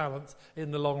redress the balance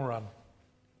in the long run.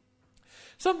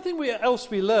 Something else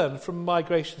we learn from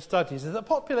migration studies is that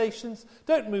populations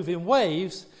don't move in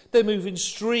waves, they move in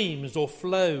streams or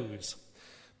flows.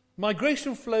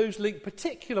 Migration flows link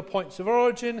particular points of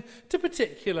origin to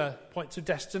particular points of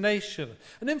destination,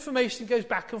 and information goes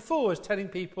back and forwards, telling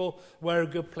people where are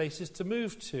good places to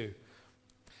move to,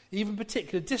 even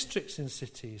particular districts in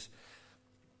cities.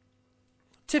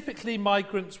 Typically,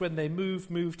 migrants, when they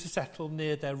move to settle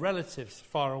near their relatives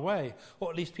far away,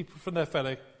 or at least people from their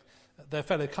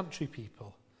fellow country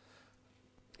people.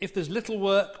 If there's little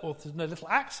work, or there's no little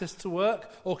access to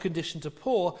work, or conditions are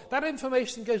poor, that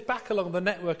information goes back along the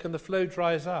network and the flow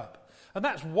dries up. And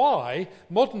that's why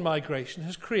modern migration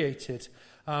has created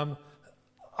a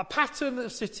pattern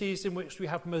of cities in which we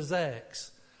have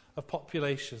mosaics of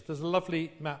populations. There's a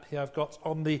lovely map here I've got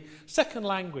on the second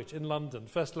language in London,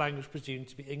 first language presumed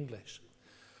to be English.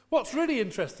 What's really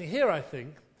interesting here, I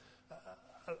think,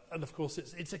 and of course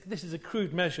this is a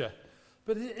crude measure,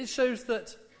 but it shows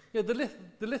that the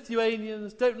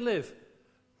Lithuanians don't live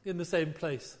in the same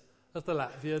place as the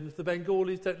Latvians, the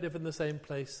Bengalis don't live in the same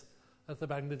place as the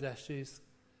Bangladeshis.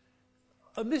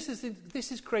 And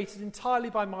this is created entirely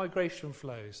by migration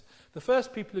flows. The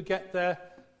first people who get there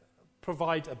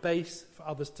provide a base for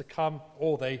others to come,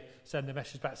 or they send a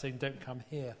message back saying, don't come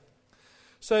here.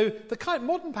 So the kind of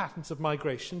modern patterns of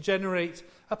migration generate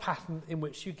a pattern in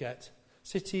which you get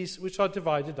cities which are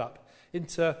divided up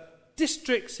into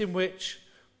districts in which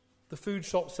the food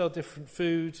shops sell different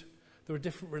food, there are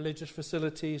different religious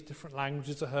facilities, different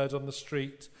languages are heard on the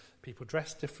street, people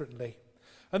dress differently.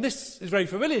 And this is very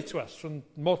familiar to us from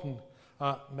modern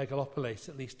megalopolis,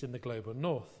 at least in the global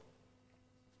north.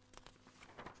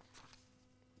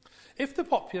 If the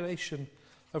population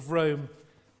of Rome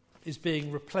is being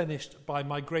replenished by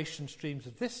migration streams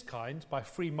of this kind, by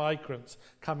free migrants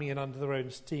coming in under their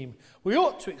own steam, we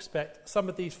ought to expect some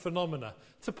of these phenomena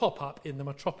to pop up in the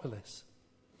metropolis.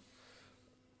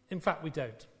 In fact, we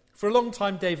don't. For a long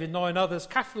time, David Noy and others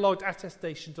catalogued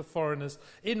attestations of foreigners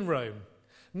in Rome.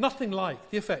 Nothing like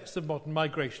the effects of modern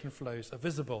migration flows are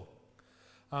visible.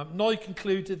 Noy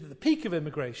concluded that the peak of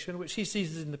immigration, which he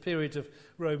sees as in the period of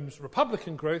Rome's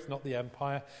republican growth, not the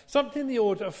empire, something in the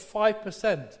order of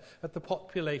 5% of the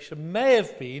population may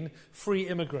have been free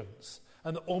immigrants,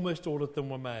 and that almost all of them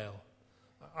were male.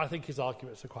 I think his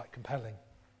arguments are quite compelling.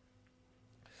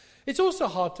 It's also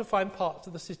hard to find parts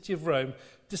of the city of Rome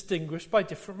distinguished by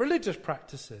different religious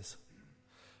practices.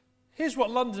 Here's what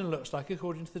London looks like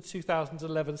according to the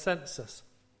 2011 census.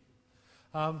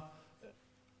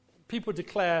 People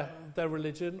declare their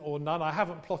religion or none. I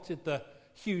haven't plotted the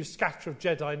huge scatter of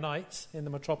Jedi Knights in the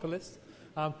metropolis.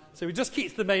 So we just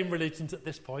keep the main religions at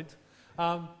this point.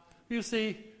 You'll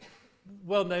see,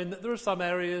 well known, that there are some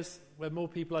areas where more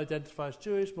people identify as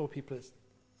Jewish, more people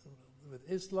with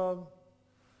Islam.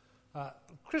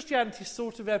 Christianity is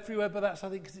sort of everywhere, but that's, I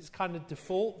think, because it's kind of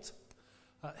default.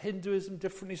 Hinduism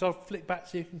differently, so I'll flick back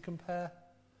so you can compare.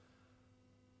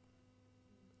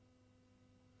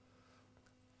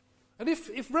 And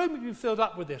if Rome had been filled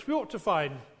up with this, we ought to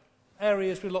find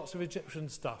areas with lots of Egyptian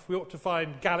stuff. We ought to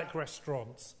find Gallic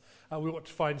restaurants. We ought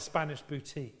to find Spanish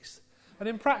boutiques. And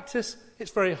in practice,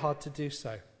 it's very hard to do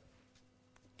so.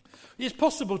 It's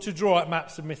possible to draw out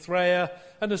maps of Mithraea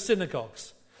and of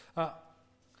synagogues.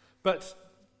 But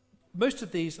most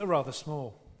of these are rather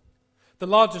small. The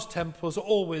largest temples are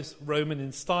always Roman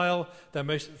in style. They're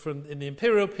in the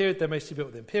imperial period, they're mostly built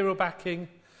with imperial backing.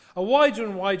 A wider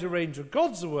and wider range of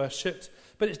gods are worshipped,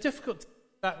 but it's difficult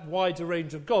that wider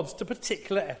range of gods to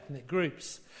particular ethnic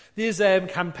groups. The Iseum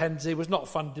Campense was not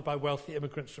funded by wealthy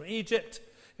immigrants from Egypt.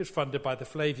 It was funded by the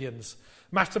Flavians.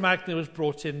 Mater Magna was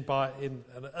brought in an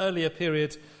earlier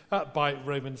period by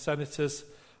Roman senators,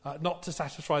 not to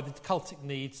satisfy the cultic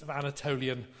needs of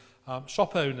Anatolian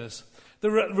shop owners. The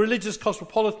religious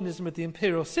cosmopolitanism of the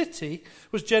imperial city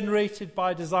was generated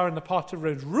by a desire on the part of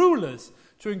Rome's rulers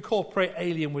to incorporate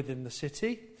alien within the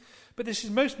city. But this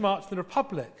is most marked in the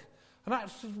Republic. And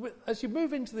actually, as you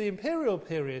move into the imperial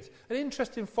period, an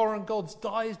interest in foreign gods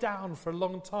dies down for a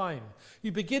long time.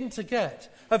 You begin to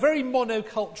get a very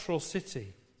monocultural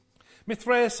city.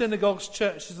 Mithraea synagogues,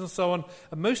 churches and so on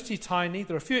are mostly tiny.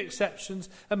 There are a few exceptions,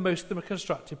 and most of them are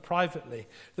constructed privately.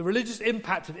 The religious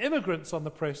impact of immigrants on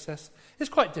the process is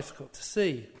quite difficult to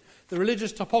see. The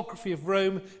religious topography of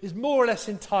Rome is more or less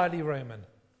entirely Roman.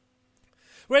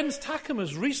 Renz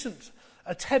Tackerm's recent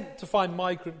attempt to find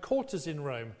migrant quarters in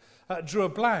Rome drew a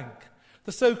blank.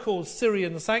 The so-called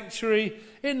Syrian sanctuary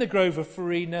in the Grove of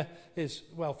Farina is,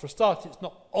 well, for a start, it's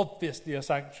not obviously a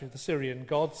sanctuary of the Syrian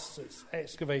gods. Its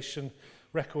excavation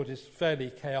record is fairly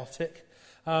chaotic.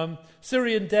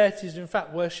 Syrian deities are in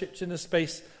fact worshipped in a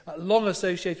space long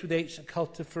associated with the ancient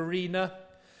cult of Farina.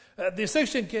 The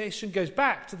association goes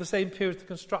back to the same period of the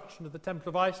construction of the Temple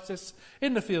of Isis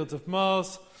in the Fields of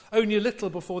Mars, only a little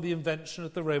before the invention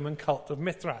of the Roman cult of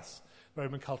Mithras. The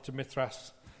Roman cult of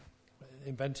Mithras,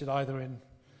 invented either in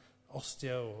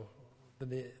Ostia or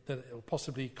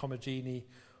possibly Commagene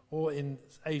or in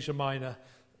Asia Minor.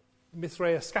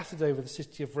 Mithraea scattered over the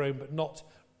city of Rome, but not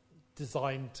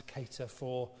designed to cater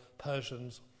for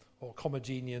Persians or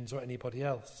Commagenians or anybody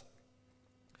else.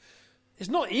 It's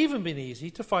not even been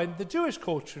easy to find the Jewish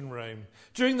culture in Rome.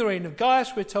 During the reign of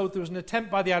Gaius, we're told there was an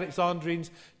attempt by the Alexandrians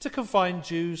to confine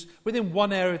Jews within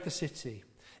one area of the city.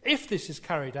 If this is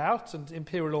carried out, and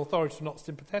imperial authorities were not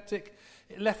sympathetic,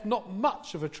 it left not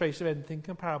much of a trace of anything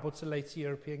comparable to later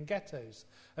European ghettos.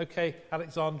 Okay,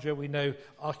 Alexandria we know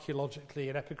archaeologically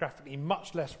and epigraphically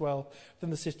much less well than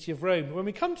the city of Rome. But when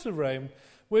we come to Rome,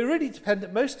 we're really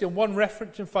dependent mostly on one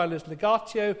reference in Philo's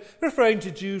Legatio, referring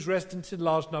to Jews resident in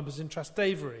large numbers in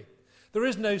Trastevere. There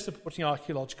is no supporting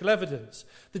archaeological evidence.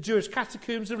 The Jewish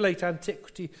catacombs of late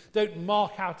antiquity don't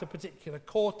mark out a particular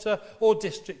quarter or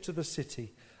district of the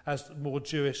city as more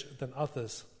Jewish than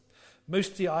others.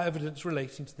 Mostly our evidence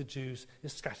relating to the Jews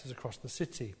is scattered across the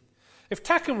city. If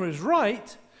Tackermer is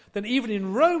right, then even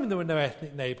in Rome there were no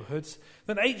ethnic neighbourhoods,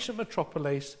 then ancient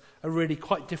metropoles are really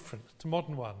quite different to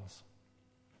modern ones.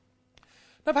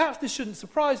 Now perhaps this shouldn't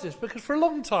surprise us, because for a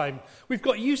long time we've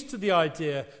got used to the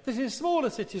idea that in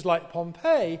smaller cities like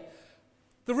Pompeii,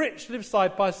 the rich live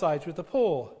side by side with the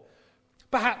poor.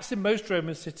 Perhaps in most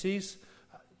Roman cities,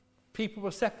 people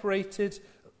were separated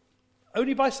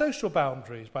only by social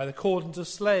boundaries, by the cordons of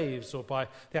slaves or by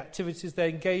the activities they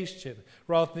engaged in,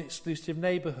 rather than exclusive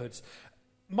neighbourhoods.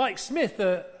 Mike Smith,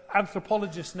 an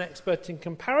anthropologist and expert in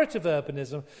comparative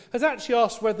urbanism, has actually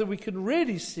asked whether we can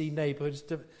really see neighbourhoods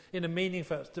in a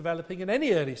meaningful sense developing in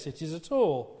any early cities at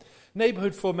all.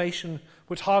 Neighbourhood formation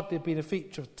would hardly have been a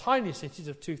feature of tiny cities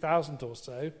of 2,000 or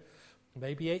so.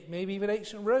 Maybe even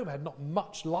ancient Rome had not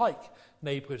much like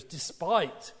neighbourhoods,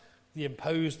 despite the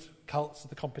imposed cults of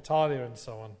the Compitalia and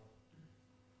so on.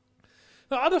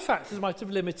 Now, other factors might have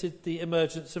limited the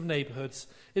emergence of neighbourhoods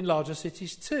in larger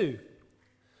cities too.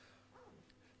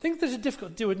 Things that are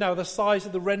difficult to do with now are the size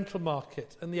of the rental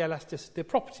market and the elasticity of the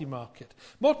property market.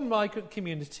 Modern migrant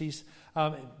communities,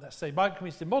 let's say migrant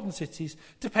communities in modern cities,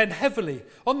 depend heavily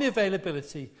on the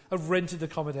availability of rented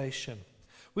accommodation.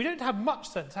 We don't have much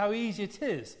sense how easy it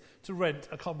is to rent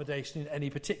accommodation in any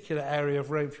particular area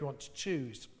of Rome if you want to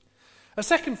choose. A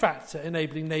second factor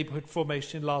enabling neighbourhood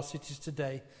formation in large cities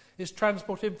today is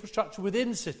transport infrastructure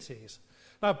within cities.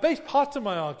 Now, I've based part of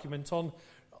my argument on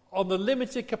the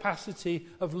limited capacity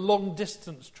of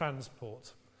long-distance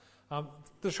transport,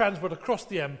 the transport across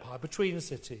the empire between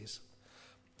cities.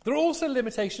 There are also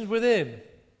limitations within.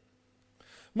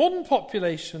 Modern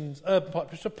populations, urban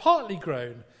populations, are partly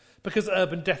grown because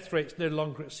urban death rates no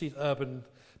longer exceed urban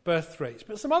birth rates.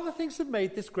 But some other things have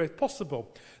made this growth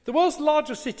possible. The world's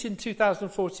largest city in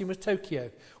 2014 was Tokyo,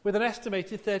 with an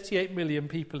estimated 38 million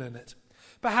people in it,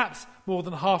 perhaps more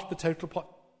than half the total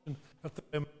population of the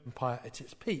Roman Empire at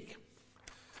its peak.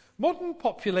 Modern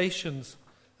populations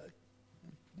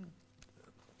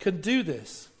can do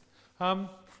this,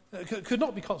 could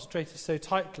not be concentrated so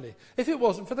tightly if it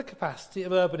wasn't for the capacity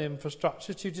of urban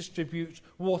infrastructure to distribute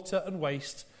water and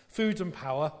waste, food and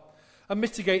power, and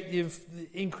mitigate the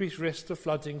increased risk of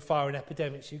flooding, fire and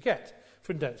epidemics you get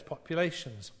from dense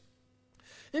populations.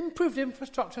 Improved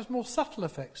infrastructure has more subtle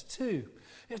effects too.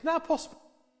 It's now possible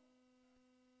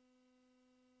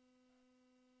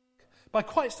by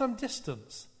quite some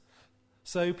distance.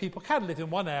 So people can live in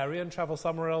one area and travel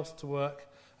somewhere else to work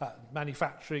at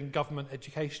manufacturing, government,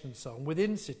 education and so on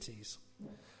within cities.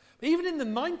 But even in the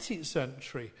 19th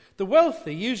century, the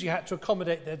wealthy usually had to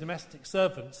accommodate their domestic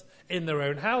servants in their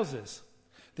own houses.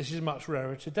 This is much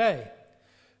rarer today.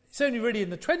 It's only really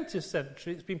in the 20th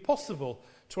century it's been possible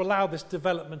to allow this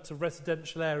development of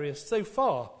residential areas so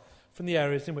far from the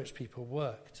areas in which people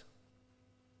worked.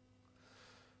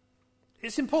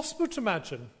 It's impossible to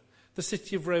imagine the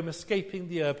city of Rome escaping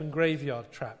the urban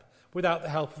graveyard trap without the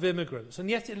help of immigrants, and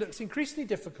yet it looks increasingly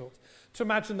difficult to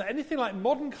imagine that anything like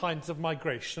modern kinds of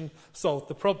migration solved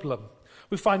the problem.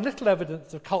 We find little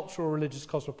evidence of cultural or religious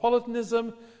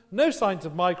cosmopolitanism, no signs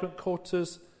of migrant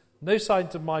quarters, no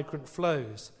signs of migrant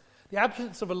flows. The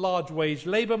absence of a large wage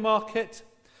labour market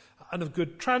and of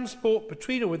good transport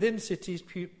between or within cities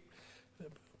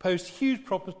posed huge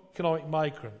problems for economic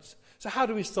migrants. So how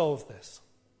do we solve this?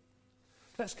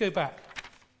 Let's go back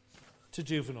to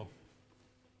Juvenal.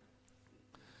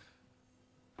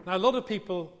 Now, a lot of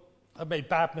people have made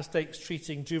bad mistakes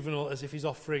treating Juvenal as if he's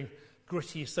offering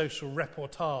gritty social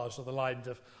reportage of the line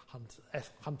of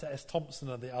Hunter S.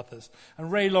 Thompson and the others.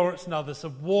 And Ray Lawrence and others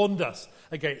have warned us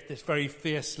against this very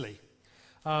fiercely.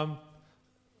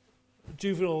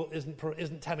 Juvenal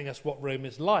isn't telling us what Rome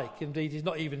is like. Indeed, he's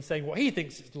not even saying what he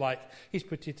thinks it's like. He's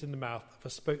put it in the mouth of a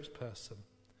spokesperson.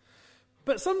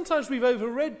 But sometimes we've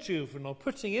overread Juvenal,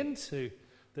 putting into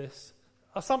this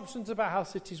assumptions about how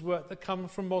cities work that come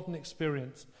from modern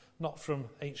experience, not from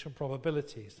ancient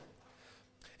probabilities.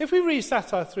 If we read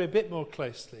satire through a bit more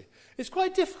closely, it's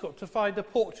quite difficult to find a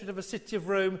portrait of a city of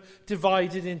Rome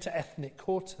divided into ethnic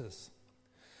quarters.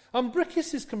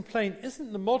 Umbricius' complaint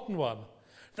isn't the modern one,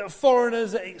 that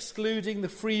foreigners are excluding the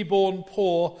freeborn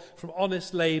poor from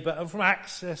honest labour and from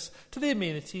access to the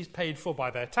amenities paid for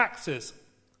by their taxes.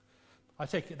 I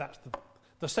take it that's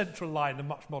the central line of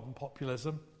much modern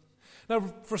populism. Now,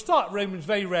 for a start, Romans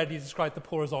very rarely described the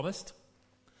poor as honest.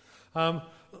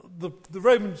 The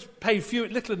Romans paid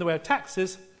little in the way of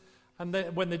taxes, and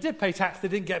when they did pay tax, they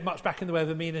didn't get much back in the way of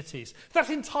amenities. That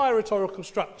entire rhetorical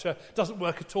structure doesn't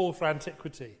work at all for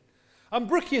antiquity.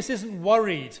 Umbricius isn't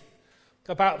worried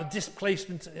about the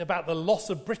displacement, about the loss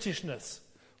of Britishness,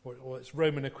 or its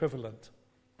Roman equivalent.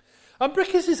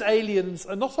 Umbricius' aliens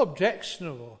are not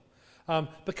objectionable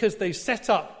because they've set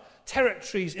up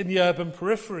territories in the urban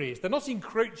peripheries. They're not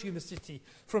encroaching the city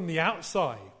from the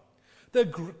outside.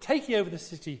 They're taking over the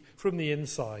city from the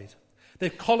inside.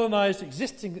 They've colonised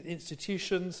existing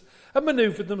institutions and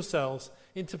manoeuvred themselves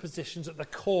into positions at the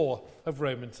core of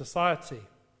Roman society.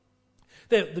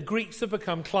 The Greeks have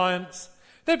become clients.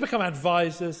 They've become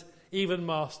advisors, even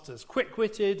masters,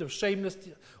 quick-witted, of shameless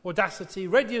audacity,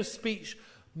 ready of speech,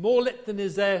 more lit than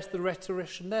Isaias the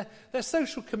rhetorician. They're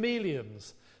social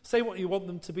chameleons. Say what you want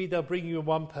them to be, they'll bring you in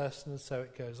one person, and so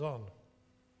it goes on.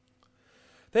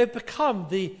 They've become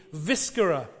the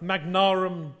viscera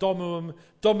magnarum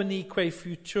dominique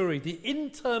futuri, the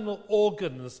internal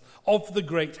organs of the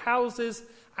great houses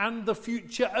and the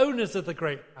future owners of the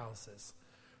great houses.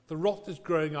 The rot is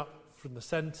growing up from the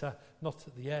centre, not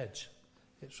at the edge.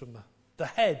 It's from the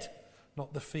head,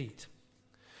 not the feet.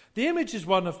 The image is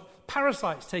one of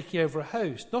parasites taking over a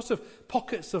host, not of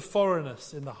pockets of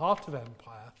foreigners in the heart of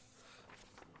empire.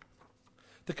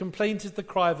 The complaint is the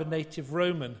cry of a native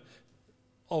Roman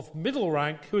of middle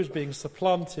rank who is being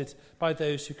supplanted by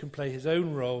those who can play his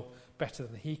own role better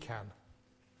than he can.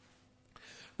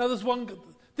 Now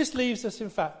this leaves us, in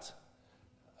fact,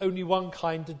 only one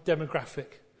kind of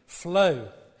demographic flow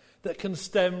that can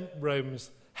stem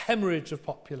Rome's hemorrhage of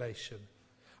population,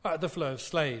 the flow of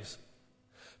slaves.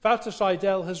 Walter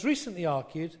Scheidel has recently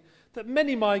argued that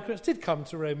many migrants did come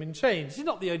to Rome in chains. He's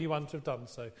not the only one to have done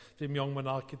so. Jim Youngman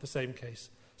argued the same case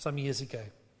some years ago.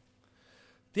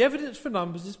 The evidence for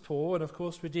numbers is poor, and of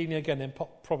course we're dealing again in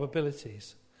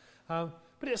probabilities. But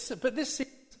this is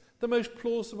the most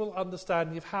plausible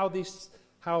understanding of how the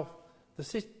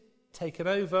city is taken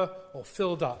over or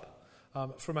filled up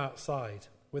from outside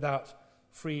without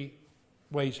free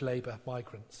wage labour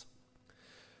migrants.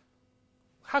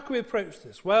 How can we approach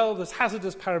this? Well, there's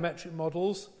hazardous parametric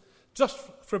models. Just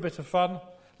for a bit of fun,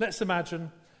 let's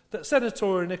imagine that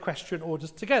senatorial and equestrian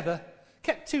orders together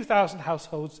kept 2,000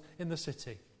 households in the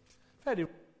city. A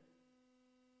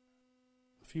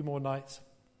few more nights.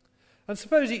 And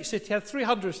suppose each city had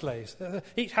 300 slaves.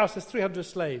 Each house has 300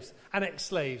 slaves and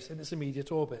ex-slaves in its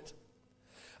immediate orbit.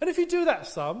 And if you do that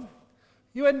sum,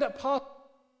 you end up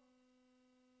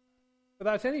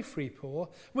without any free poor.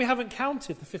 We haven't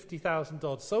counted the 50,000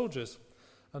 odd soldiers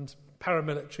and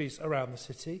paramilitaries around the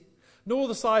city, nor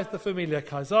the size of the Familia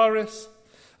Caesaris,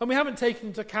 And we haven't taken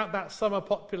into account that summer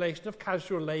population of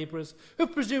casual labourers who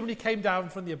presumably came down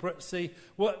from the Abruzzi,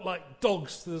 worked like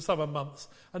dogs through the summer months,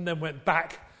 and then went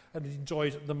back and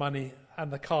enjoyed the money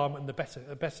and the calm and the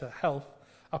better health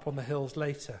up on the hills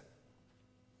later.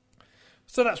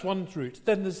 So that's one route.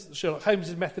 Then there's Sherlock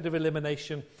Holmes' method of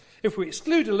elimination. If we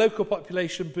exclude a local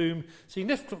population boom,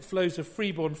 significant flows of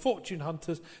freeborn fortune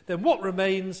hunters, then what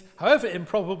remains, however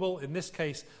improbable, in this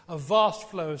case, a vast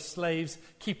flow of slaves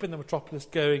keeping the metropolis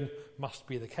going, must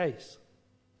be the case.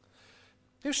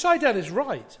 If Scheidel is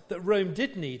right that Rome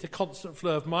did need a constant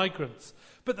flow of migrants,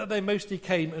 but that they mostly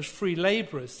came as free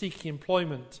labourers seeking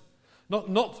employment,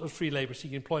 not as free labourers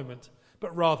seeking employment,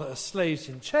 but rather as slaves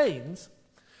in chains,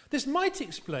 this might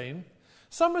explain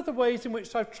some of the ways in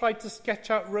which I've tried to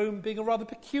sketch out Rome being a rather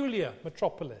peculiar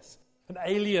metropolis, an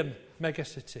alien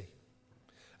megacity,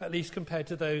 at least compared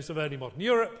to those of early modern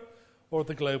Europe or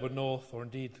the global north or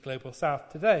indeed the global south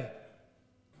today.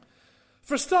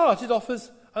 For a start, it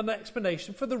offers an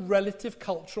explanation for the relative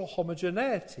cultural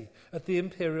homogeneity of the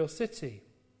imperial city.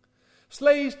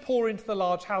 Slaves pour into the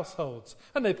large households,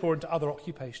 and they pour into other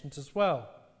occupations as well.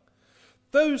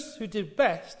 Those who did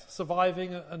best,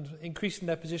 surviving and increasing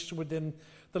their position within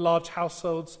the large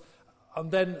households,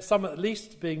 and then some at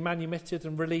least being manumitted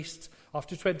and released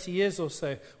after 20 years or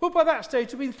so, well, by that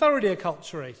stage have been thoroughly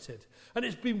acculturated. And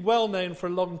it's been well known for a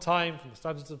long time, from the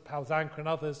studies of Paul-Zanker and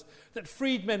others, that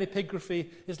freedmen epigraphy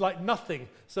is like nothing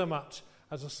so much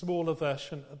as a smaller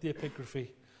version of the epigraphy,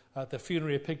 the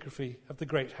funerary epigraphy of the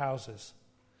great houses.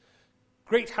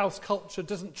 Great house culture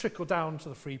doesn't trickle down to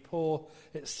the free poor,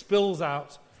 it spills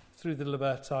out through the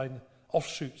libertine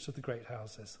offshoots of the great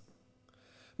houses.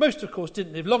 Most, of course,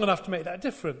 didn't live long enough to make that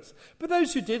difference, but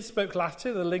those who did spoke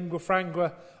Latin, the lingua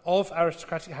franca of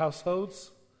aristocratic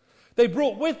households. They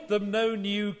brought with them no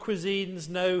new cuisines,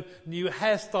 no new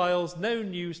hairstyles, no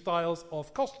new styles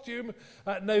of costume,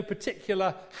 no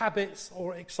particular habits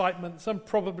or excitements, and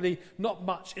probably not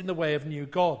much in the way of new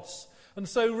gods. And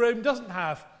so Rome doesn't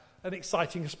have an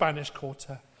exciting Spanish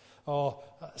quarter, or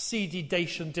a seedy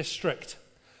Dacian district,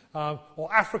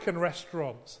 or African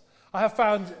restaurants. I have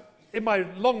found, in my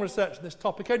long research on this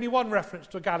topic, only one reference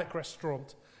to a Gallic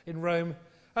restaurant in Rome,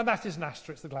 and that is in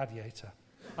Asterix the Gladiator.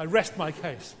 I rest my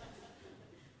case.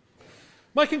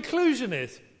 My conclusion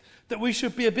is that we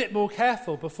should be a bit more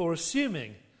careful before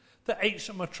assuming that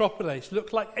ancient metropolis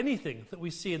look like anything that we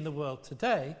see in the world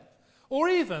today, or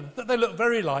even that they look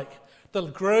very like the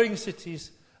growing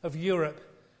cities of Europe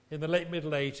in the late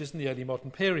Middle Ages and the early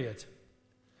modern period.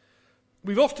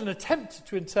 We've often attempted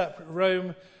to interpret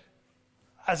Rome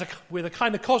with a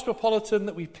kind of cosmopolitan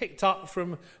that we picked up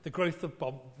from the growth of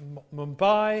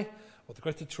Mumbai, or the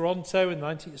growth of Toronto in the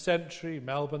 19th century,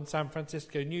 Melbourne, San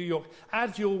Francisco, New York,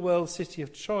 as your world city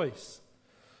of choice.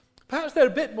 Perhaps they're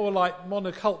a bit more like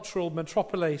monocultural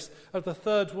metropolis of the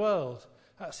third world,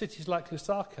 cities like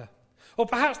Lusaka. Or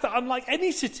perhaps they're unlike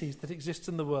any cities that exist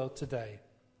in the world today.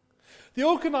 The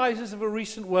organisers of a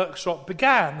recent workshop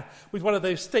began with one of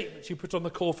those statements you put on the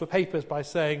call for papers by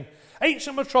saying,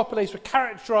 ancient metropolis were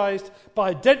characterised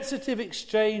by a density of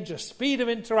exchange, a speed of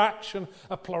interaction,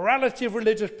 a plurality of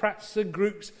religious practices and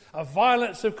groups, a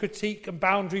violence of critique and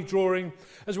boundary drawing,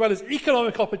 as well as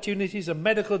economic opportunities and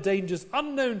medical dangers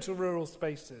unknown to rural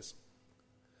spaces.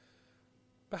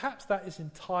 Perhaps that is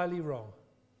entirely wrong.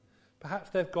 Perhaps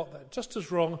they've got that just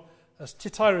as wrong as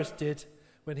Tityrus did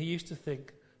when he used to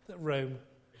think that Rome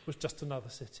was just another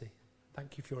city.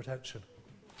 Thank you for your attention.